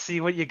 let's see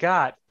what you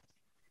got.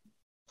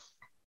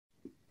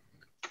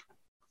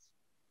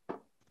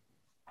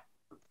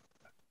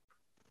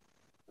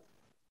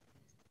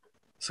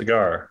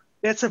 Cigar.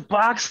 It's a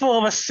box full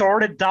of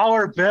assorted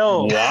dollar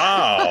bills.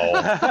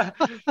 Wow.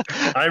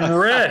 I'm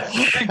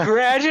rich.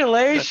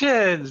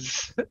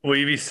 Congratulations. Will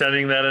you be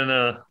sending that in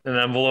an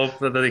envelope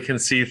that they can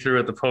see through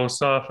at the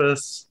post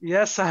office?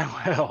 Yes, I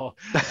will.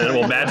 And it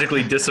will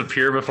magically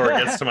disappear before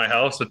it gets to my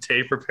house with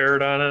tape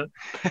repaired on it?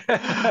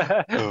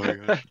 Oh my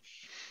gosh.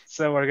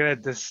 So we're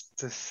going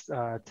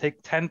to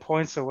take 10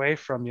 points away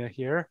from you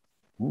here.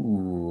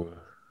 Ooh.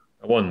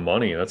 I won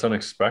money. That's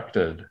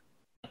unexpected.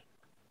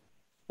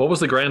 What was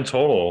the grand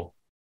total?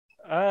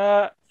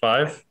 5?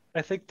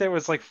 I think there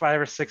was like $5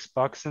 or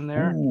 $6 in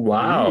there. Ooh,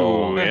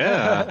 wow. Ooh,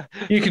 yeah.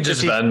 You can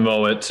just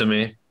Venmo it to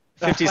me.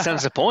 50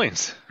 cents a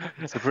point.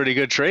 It's a pretty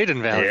good trade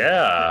in value.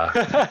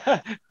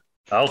 Yeah.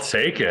 I'll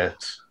take it.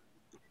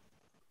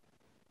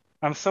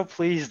 I'm so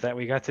pleased that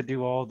we got to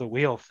do all the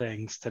wheel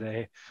things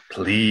today.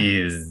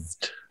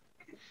 Pleased.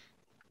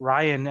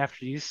 Ryan,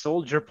 after you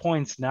sold your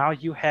points, now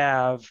you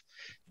have,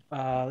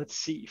 let's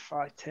see,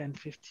 5, 10,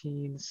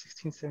 15,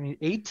 16, 17,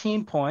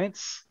 18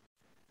 points.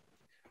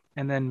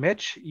 And then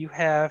Mitch, you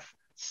have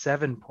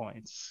 7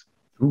 points.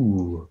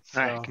 Ooh.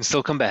 So All right, can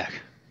still come back.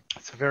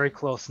 it's very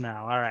close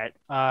now. All right.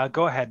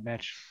 Go ahead,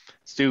 Mitch.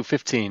 Let's do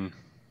 15.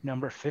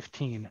 Number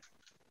 15.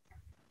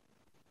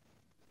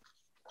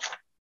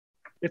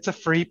 It's a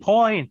free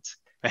point.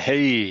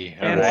 Hey.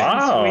 All And right. Wow.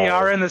 since we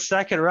are in the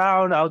second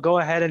round, I'll go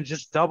ahead and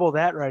just double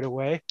that right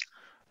away.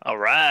 All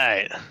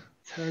right.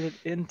 Turn it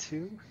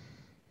into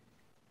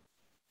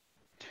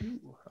 2.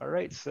 All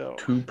right, so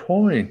 2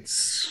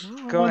 points.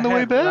 go On the way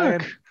ahead, back.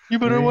 Ryan. You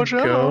better There watch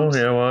you go. out.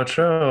 Yeah, watch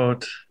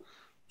out.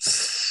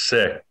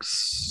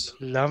 6.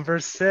 Number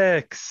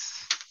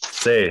 6.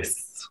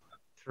 6.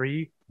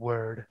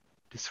 3-word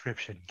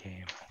description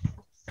game.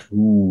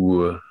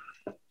 Ooh.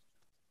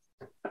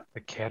 The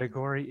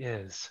category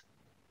is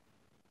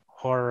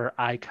horror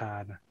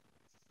icon.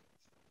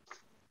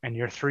 And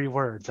your 3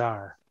 words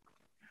are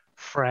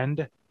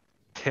friend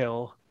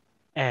till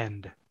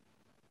end.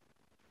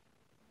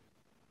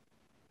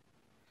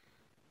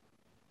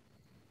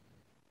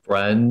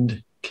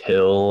 Friend,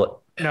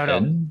 kill, No,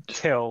 end?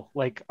 till,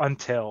 like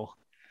until.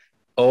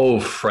 Oh,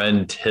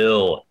 friend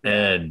till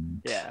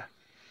end. Yeah.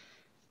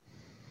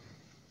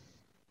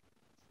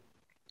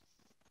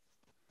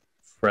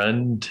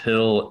 Friend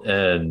till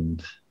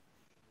end.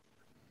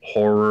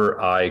 Horror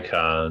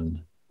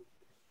icon.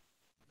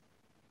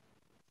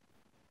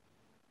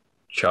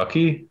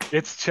 Chucky?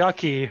 It's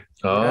Chucky.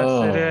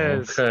 Oh, Yes, it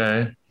is.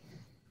 okay.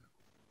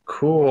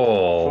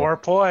 Cool. 4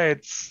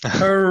 points.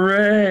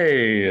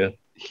 Hooray!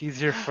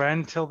 He's your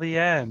friend till the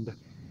end.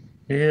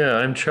 Yeah,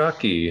 I'm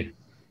Chucky.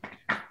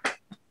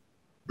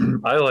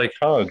 I like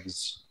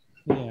hugs.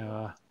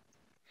 Yeah.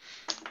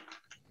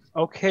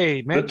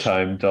 Okay, Good Mitch.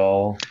 time,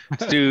 doll.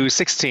 Let's do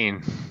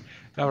 16.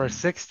 Number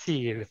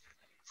 16.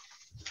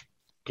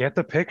 Get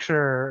the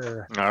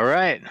picture. All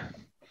right.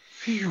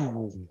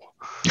 Phew.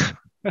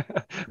 All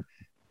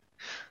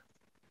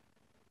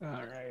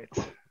right.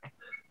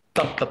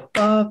 Ba, ba,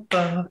 ba, ba,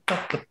 ba,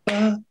 ba,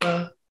 ba,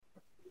 ba.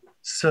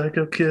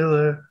 Psycho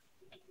killer.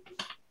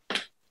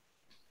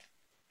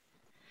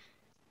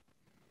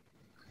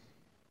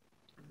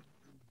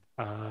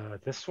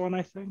 This one,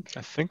 I think.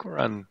 I think we're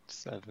on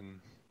 7.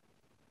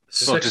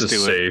 Six just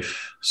is do it.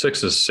 safe.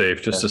 6 is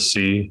safe. Just a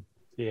C.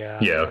 Yeah.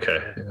 Yeah. Okay.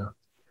 Yeah.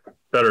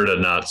 Better to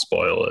not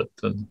spoil it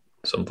than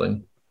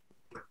something.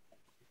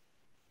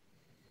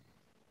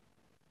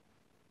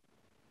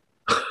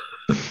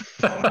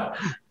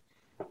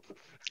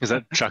 Is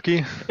that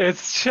Chucky?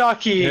 It's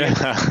Chucky.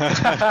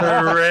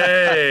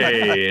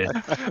 Hooray!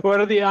 What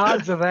are the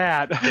odds of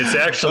that? It's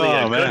actually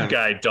Oh, a man. good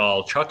guy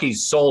doll.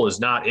 Chucky's soul is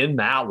not in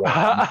that one.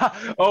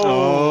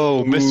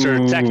 Oh, Mr.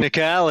 Ooh.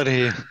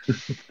 Technicality.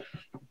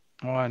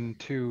 1,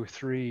 2,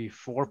 3,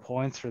 4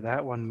 points for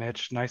that one,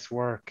 Mitch. Nice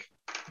work.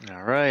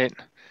 All right.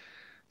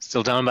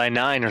 Still down by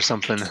 9 or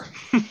something.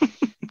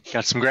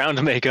 Got some ground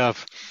to make up.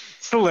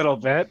 Just a little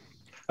bit.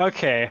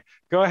 Okay,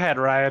 go ahead,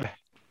 Ryan.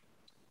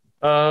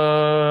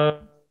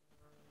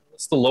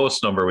 What's the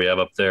lowest number we have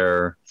up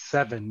there?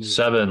 7.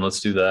 7. Let's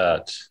do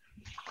that.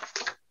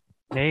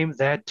 Name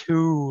that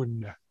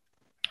tune.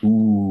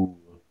 Ooh.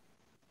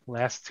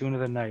 Last tune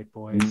of the night,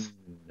 boys.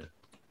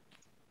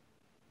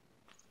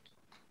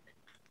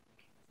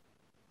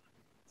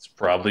 It's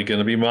probably going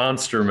to be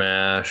Monster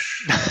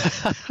Mash.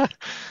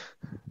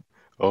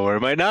 Or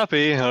it might not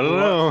be. I don't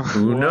know.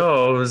 Who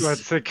knows?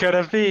 What's it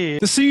gonna be?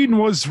 The scene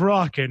was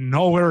rocking,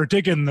 all were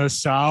digging the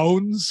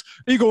sounds.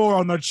 Igor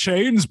on the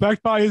chains,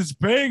 backed by his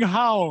baying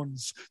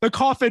hounds. The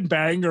coffin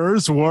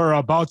bangers were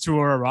about to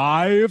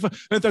arrive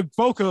at the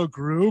vocal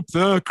group,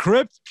 the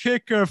Crypt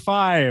Kicker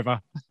 5.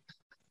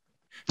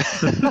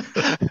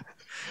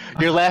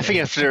 You're laughing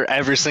after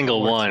every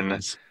single one.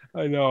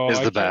 I know. Is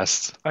the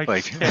best. I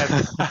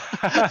can't.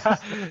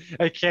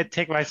 I can't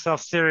take myself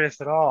serious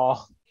at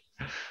all.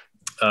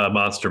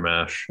 Monster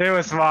Mash. It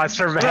was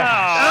Monster Mash.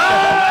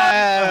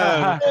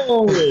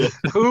 Oh,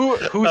 Who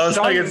I was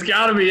sung- like, it's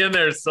got to be in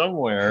there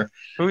somewhere.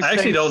 who I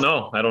actually sings- don't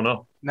know. I don't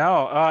know.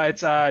 No,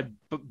 it's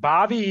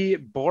Bobby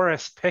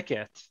Boris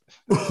Pickett.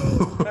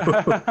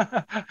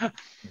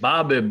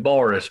 Bobby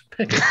Boris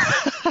Pickett.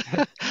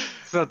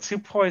 So 2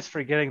 points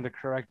for getting the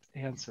correct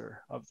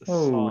answer of the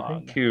Oh,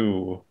 song. thank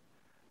you.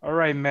 All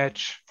right,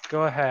 Mitch,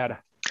 go ahead.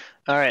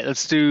 All right,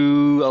 let's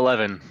do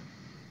 11.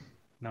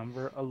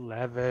 Number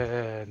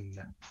 11.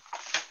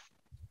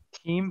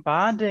 Team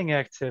bonding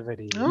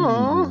activity.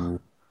 Oh.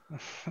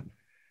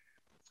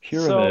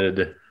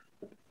 Pyramid.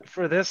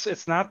 For this,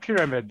 it's not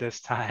pyramid this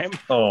time.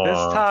 Oh,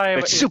 This time,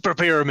 It's Super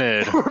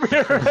Pyramid. I'm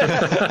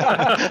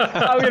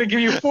gonna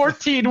give you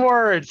 14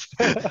 words.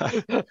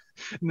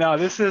 No,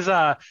 this is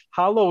a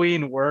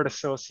Halloween word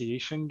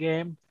association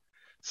game.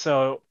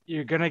 So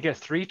you're gonna get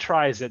 3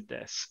 tries at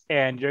this,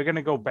 and you're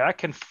gonna go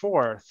back and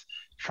forth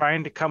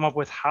trying to come up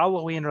with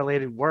Halloween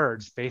related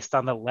words based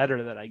on the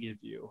letter that I give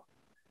you.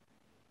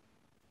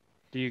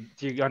 Do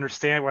you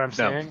understand what I'm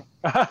saying?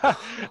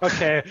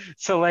 Okay,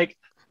 so like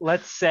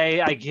let's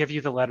say I give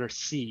you the letter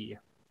C,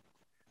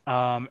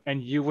 and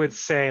you would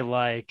say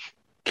like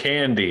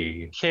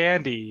candy.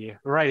 candy,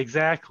 right?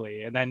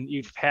 Exactly, and then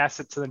you pass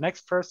it to the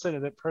next person,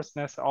 and that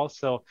person has to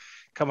also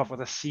come up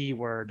with a C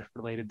word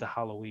related to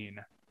Halloween.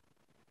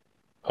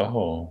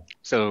 Oh.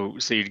 So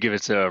you'd give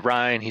it to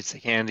Ryan, he'd say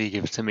Candy,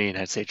 give it to me, and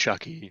I'd say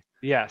Chucky.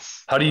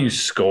 Yes. How do you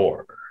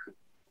score?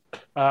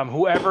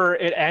 Whoever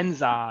it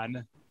ends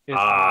on is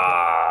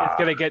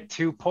gonna get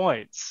 2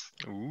 points.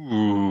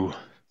 Ooh.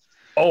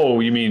 Oh,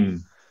 you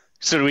mean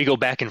So do we go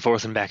back and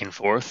forth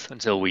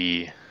until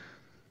we...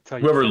 So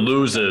you- whoever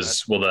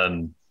loses will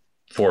then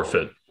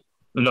forfeit?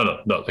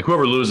 No. Like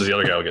whoever loses, the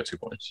other guy will get 2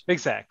 points.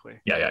 Exactly.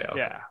 Yeah.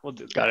 Yeah, we'll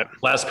do that. Got it.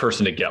 Last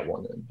person to get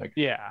one. Then. Like,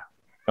 Yeah.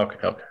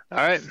 okay. All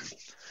right,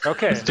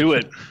 Okay. let's do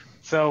it.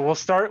 So we'll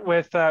start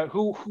with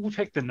who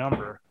picked the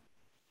number?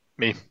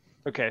 Me.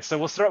 Okay, so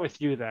we'll start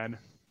with you then.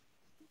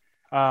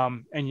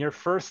 And your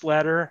first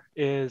letter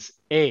is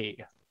A.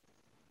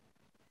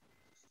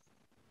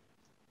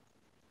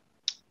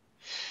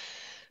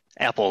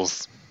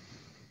 Apples.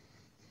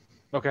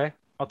 Okay,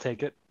 I'll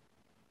take it.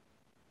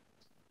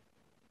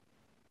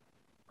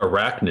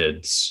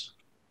 Arachnids.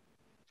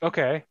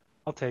 Okay,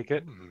 I'll take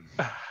it.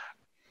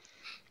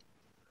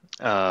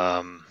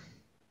 Um,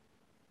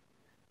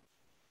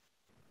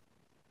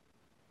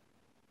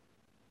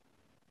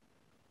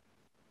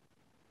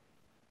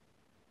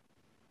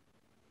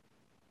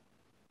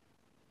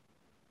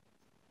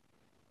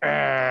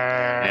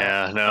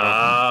 yeah, no.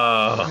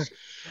 Ah.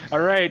 All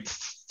right,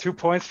 2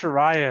 points for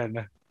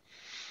Ryan.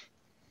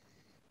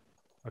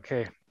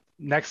 Okay,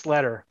 next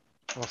letter.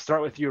 We'll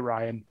start with you,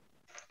 Ryan.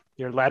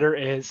 Your letter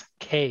is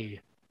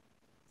K.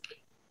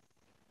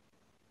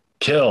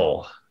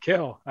 Kill.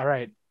 Kill. All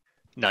right,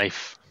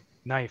 Knife.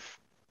 knife.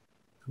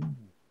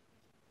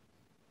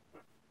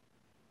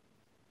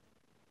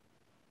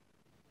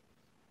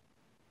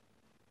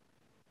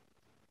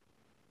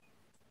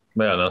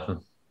 Yeah,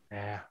 nothing.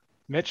 Yeah.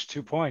 Mitch,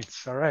 2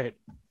 points. All right.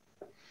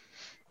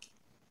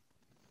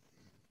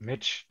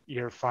 Mitch,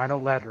 your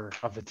final letter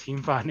of the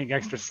team bonding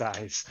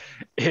exercise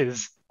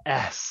is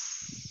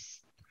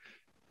S.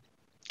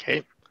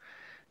 Okay.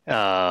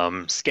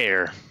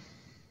 Scare.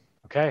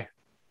 Okay.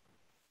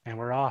 And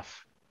we're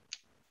off.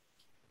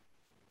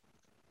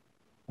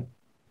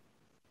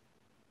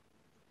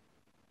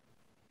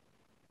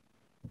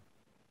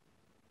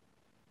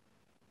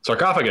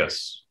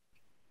 Sarcophagus.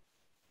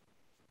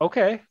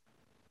 Okay.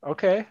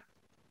 Okay.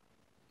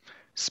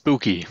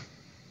 Spooky.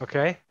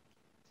 Okay.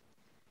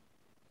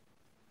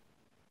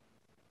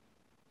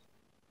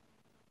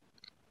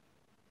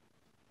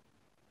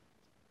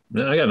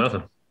 No, I got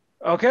nothing.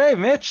 Okay,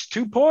 Mitch,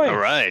 2 points. All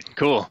right,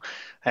 cool.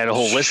 I had a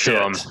whole list of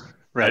them Shit.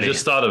 ready. I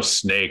just thought of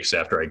snakes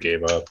after I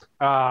gave up.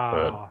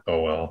 Oh, But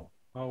oh well.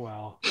 oh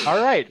well.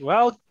 All right.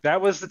 Well,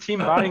 that was the team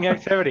bonding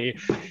activity.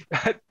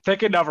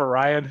 Pick a number,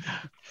 Ryan.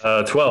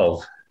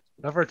 12.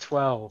 Number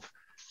 12.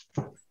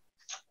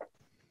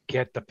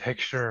 Get the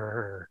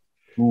picture.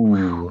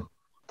 Ooh.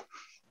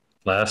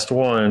 Last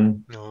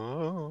one.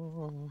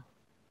 Oh.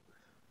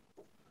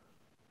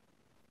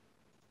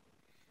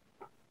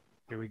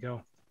 Here we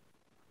go.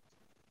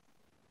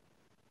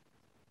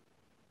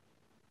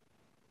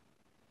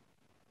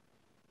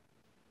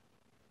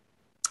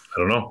 I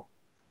don't know.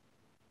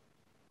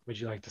 Would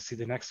you like to see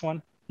the next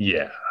one?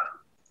 Yeah.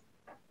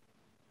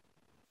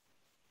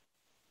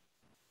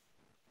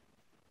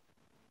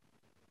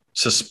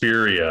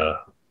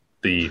 Suspiria,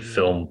 the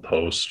film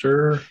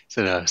poster. Is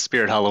it a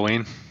Spirit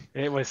Halloween?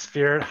 It was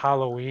Spirit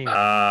Halloween.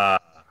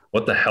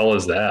 What the hell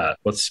is that?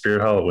 What's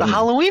Spirit Halloween? The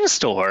Halloween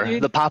store. You-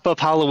 The pop-up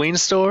Halloween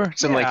store.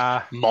 It's in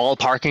Yeah. like mall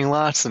parking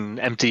lots and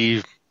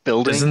empty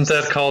buildings. Isn't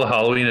that called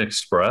Halloween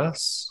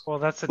Express? Well,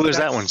 that's a, Well, there's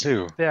that that's- one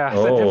too. Yeah, it's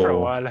a different Oh.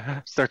 one.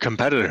 It's their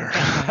competitor.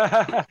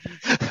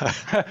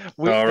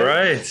 All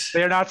right.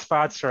 They're not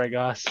sponsoring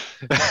us.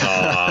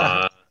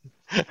 Aw,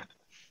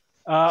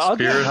 I'll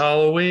Spirit give,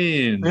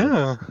 Halloween.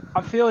 Yeah.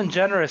 I'm feeling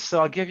generous,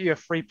 so I'll give you a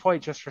free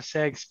point just for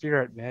saying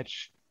Spirit,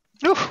 Mitch.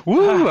 Ooh,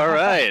 woo, all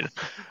right.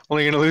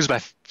 Only going to lose by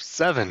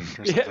 7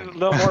 or Yeah, a something.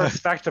 little more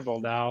respectable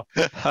now.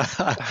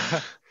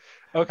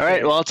 All Okay.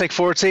 right, well, I'll take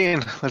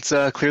 14. Let's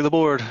clear the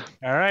board.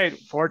 All right,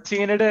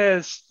 14 it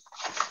is.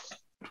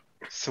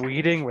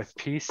 Sweeting with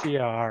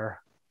PCR.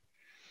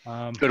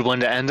 Good one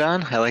to end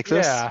on. I like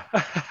this. Yeah.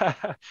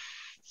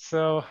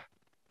 So,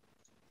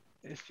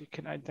 if you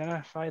can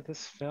identify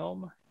this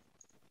film,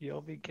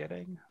 you'll be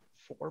getting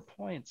 4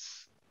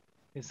 points.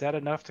 Is that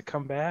enough to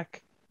come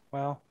back?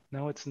 Well,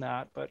 no, it's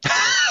not, but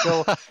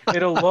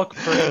it'll look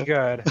pretty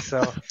good.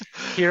 So,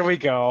 here we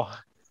go.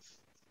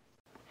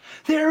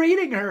 They're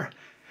eating her,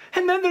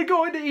 and then they're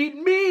going to eat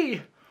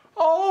me.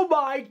 Oh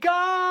my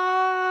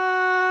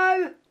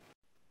God!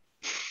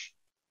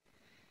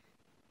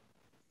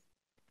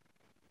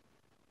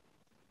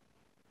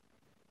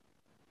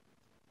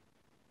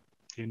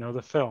 Do you know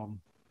the film?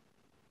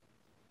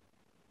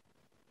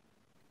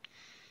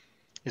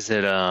 Is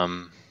it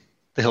The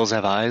Hills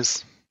Have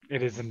Eyes?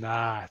 It is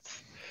not.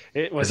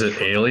 It was. Is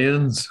it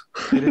Aliens?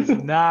 It is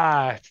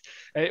not.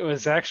 It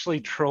was actually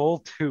Troll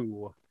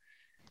 2.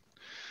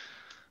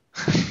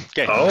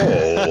 Okay.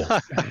 Oh.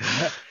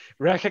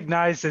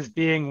 Recognized as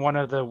being one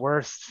of the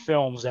worst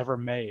films ever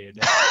made.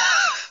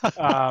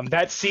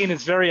 That scene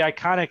is very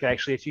iconic,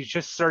 actually. If you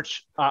just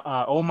search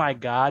 "Oh my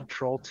God,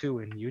 Troll 2"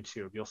 in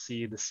YouTube, you'll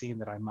see the scene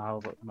that I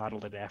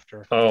modeled it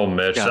after. Oh,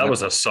 Mitch, Got that it.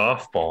 was a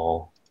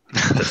softball.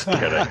 Just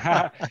kidding.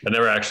 I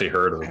never actually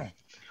heard of it.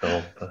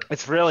 So,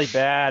 It's really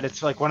bad.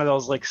 It's like one of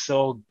those like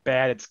so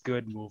bad it's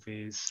good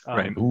movies.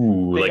 Right.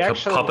 ooh, They like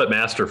actually- a Puppet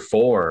Master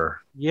 4.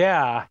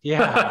 Yeah.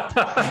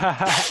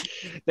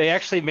 They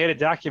actually made a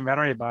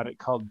documentary about it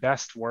called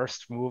Best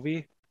Worst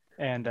Movie,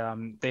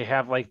 and they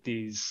have like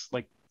these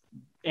like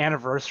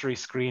anniversary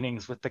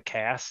screenings with the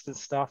cast and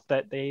stuff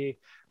that they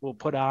will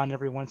put on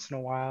every once in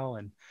a while,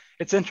 and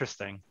it's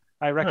interesting.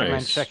 I recommend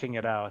Nice. checking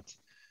it out.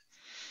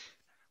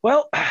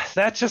 Well,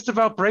 that just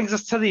about brings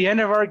us to the end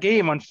of our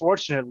game,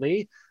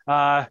 unfortunately.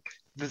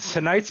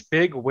 Tonight's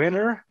big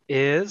winner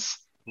is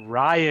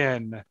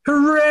Ryan.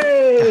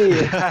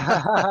 Hooray!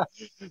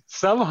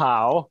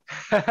 Somehow.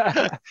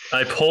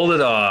 I pulled it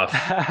off.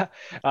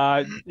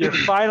 Your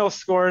final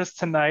scores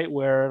tonight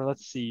were,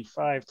 let's see,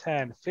 5,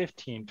 10,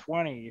 15,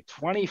 20,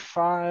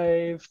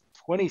 25,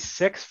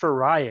 26 for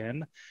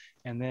Ryan.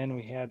 And then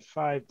we had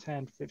 5,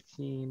 10,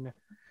 15,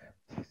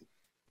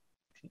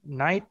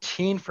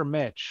 19 for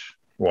Mitch.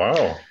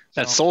 Wow.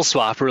 That soul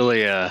swap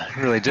really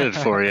did it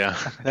for you.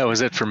 That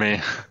was it for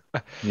me.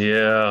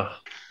 Yeah.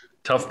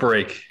 Tough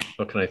break.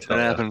 What can I tell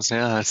That you? happens.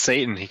 Yeah, it's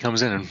Satan. He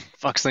comes in and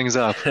fucks things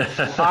up.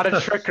 A lot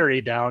of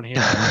trickery down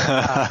here.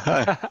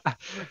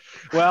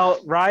 Well,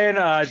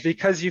 Ryan,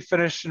 because you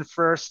finished in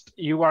first,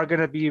 you are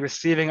going to be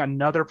receiving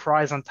another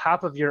prize on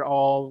top of your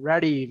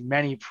already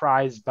many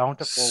prize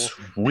bountiful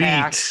Sweet.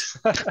 packs.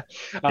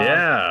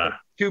 Yeah.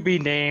 To be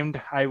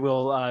named. I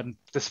will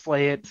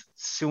display it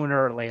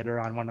sooner or later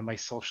on one of my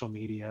social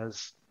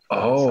medias.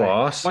 Oh,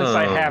 awesome. Once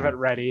I have it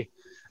ready.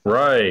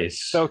 Right.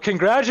 So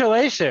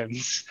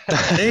congratulations.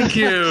 Thank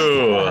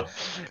you.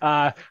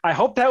 I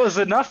hope that was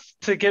enough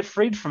to get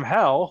freed from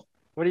hell.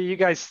 What do you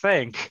guys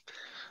think?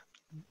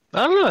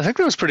 I don't know. I think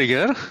that was pretty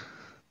good.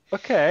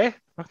 Okay.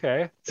 It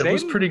was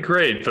Satan? pretty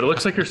great, but it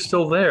looks like you're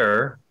still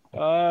there.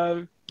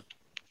 Come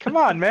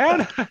on,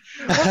 man.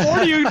 What more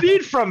do you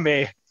need from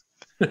me?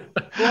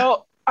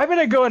 Well, I'm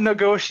gonna go and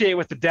negotiate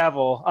with the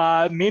devil.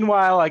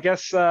 Meanwhile, I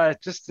guess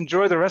just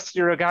enjoy the rest of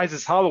your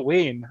guys'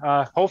 Halloween.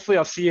 Hopefully,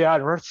 I'll see you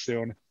on Earth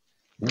soon.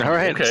 All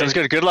right, Okay. sounds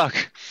good. Good luck.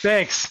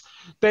 Thanks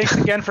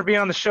again for being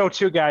on the show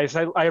too, guys.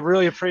 I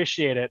really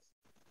appreciate it.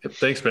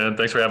 Thanks, man.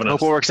 Thanks for having us.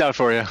 Hope it works out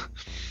for you.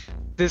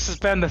 This has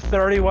been the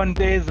 31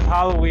 Days of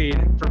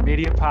Halloween for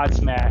Media Pod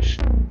Smash.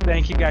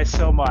 Thank you guys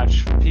so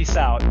much. Peace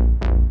out.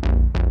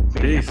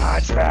 Media Peace.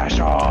 Pod Smash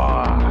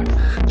on.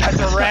 That's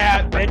a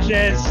wrap,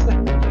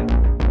 bitches.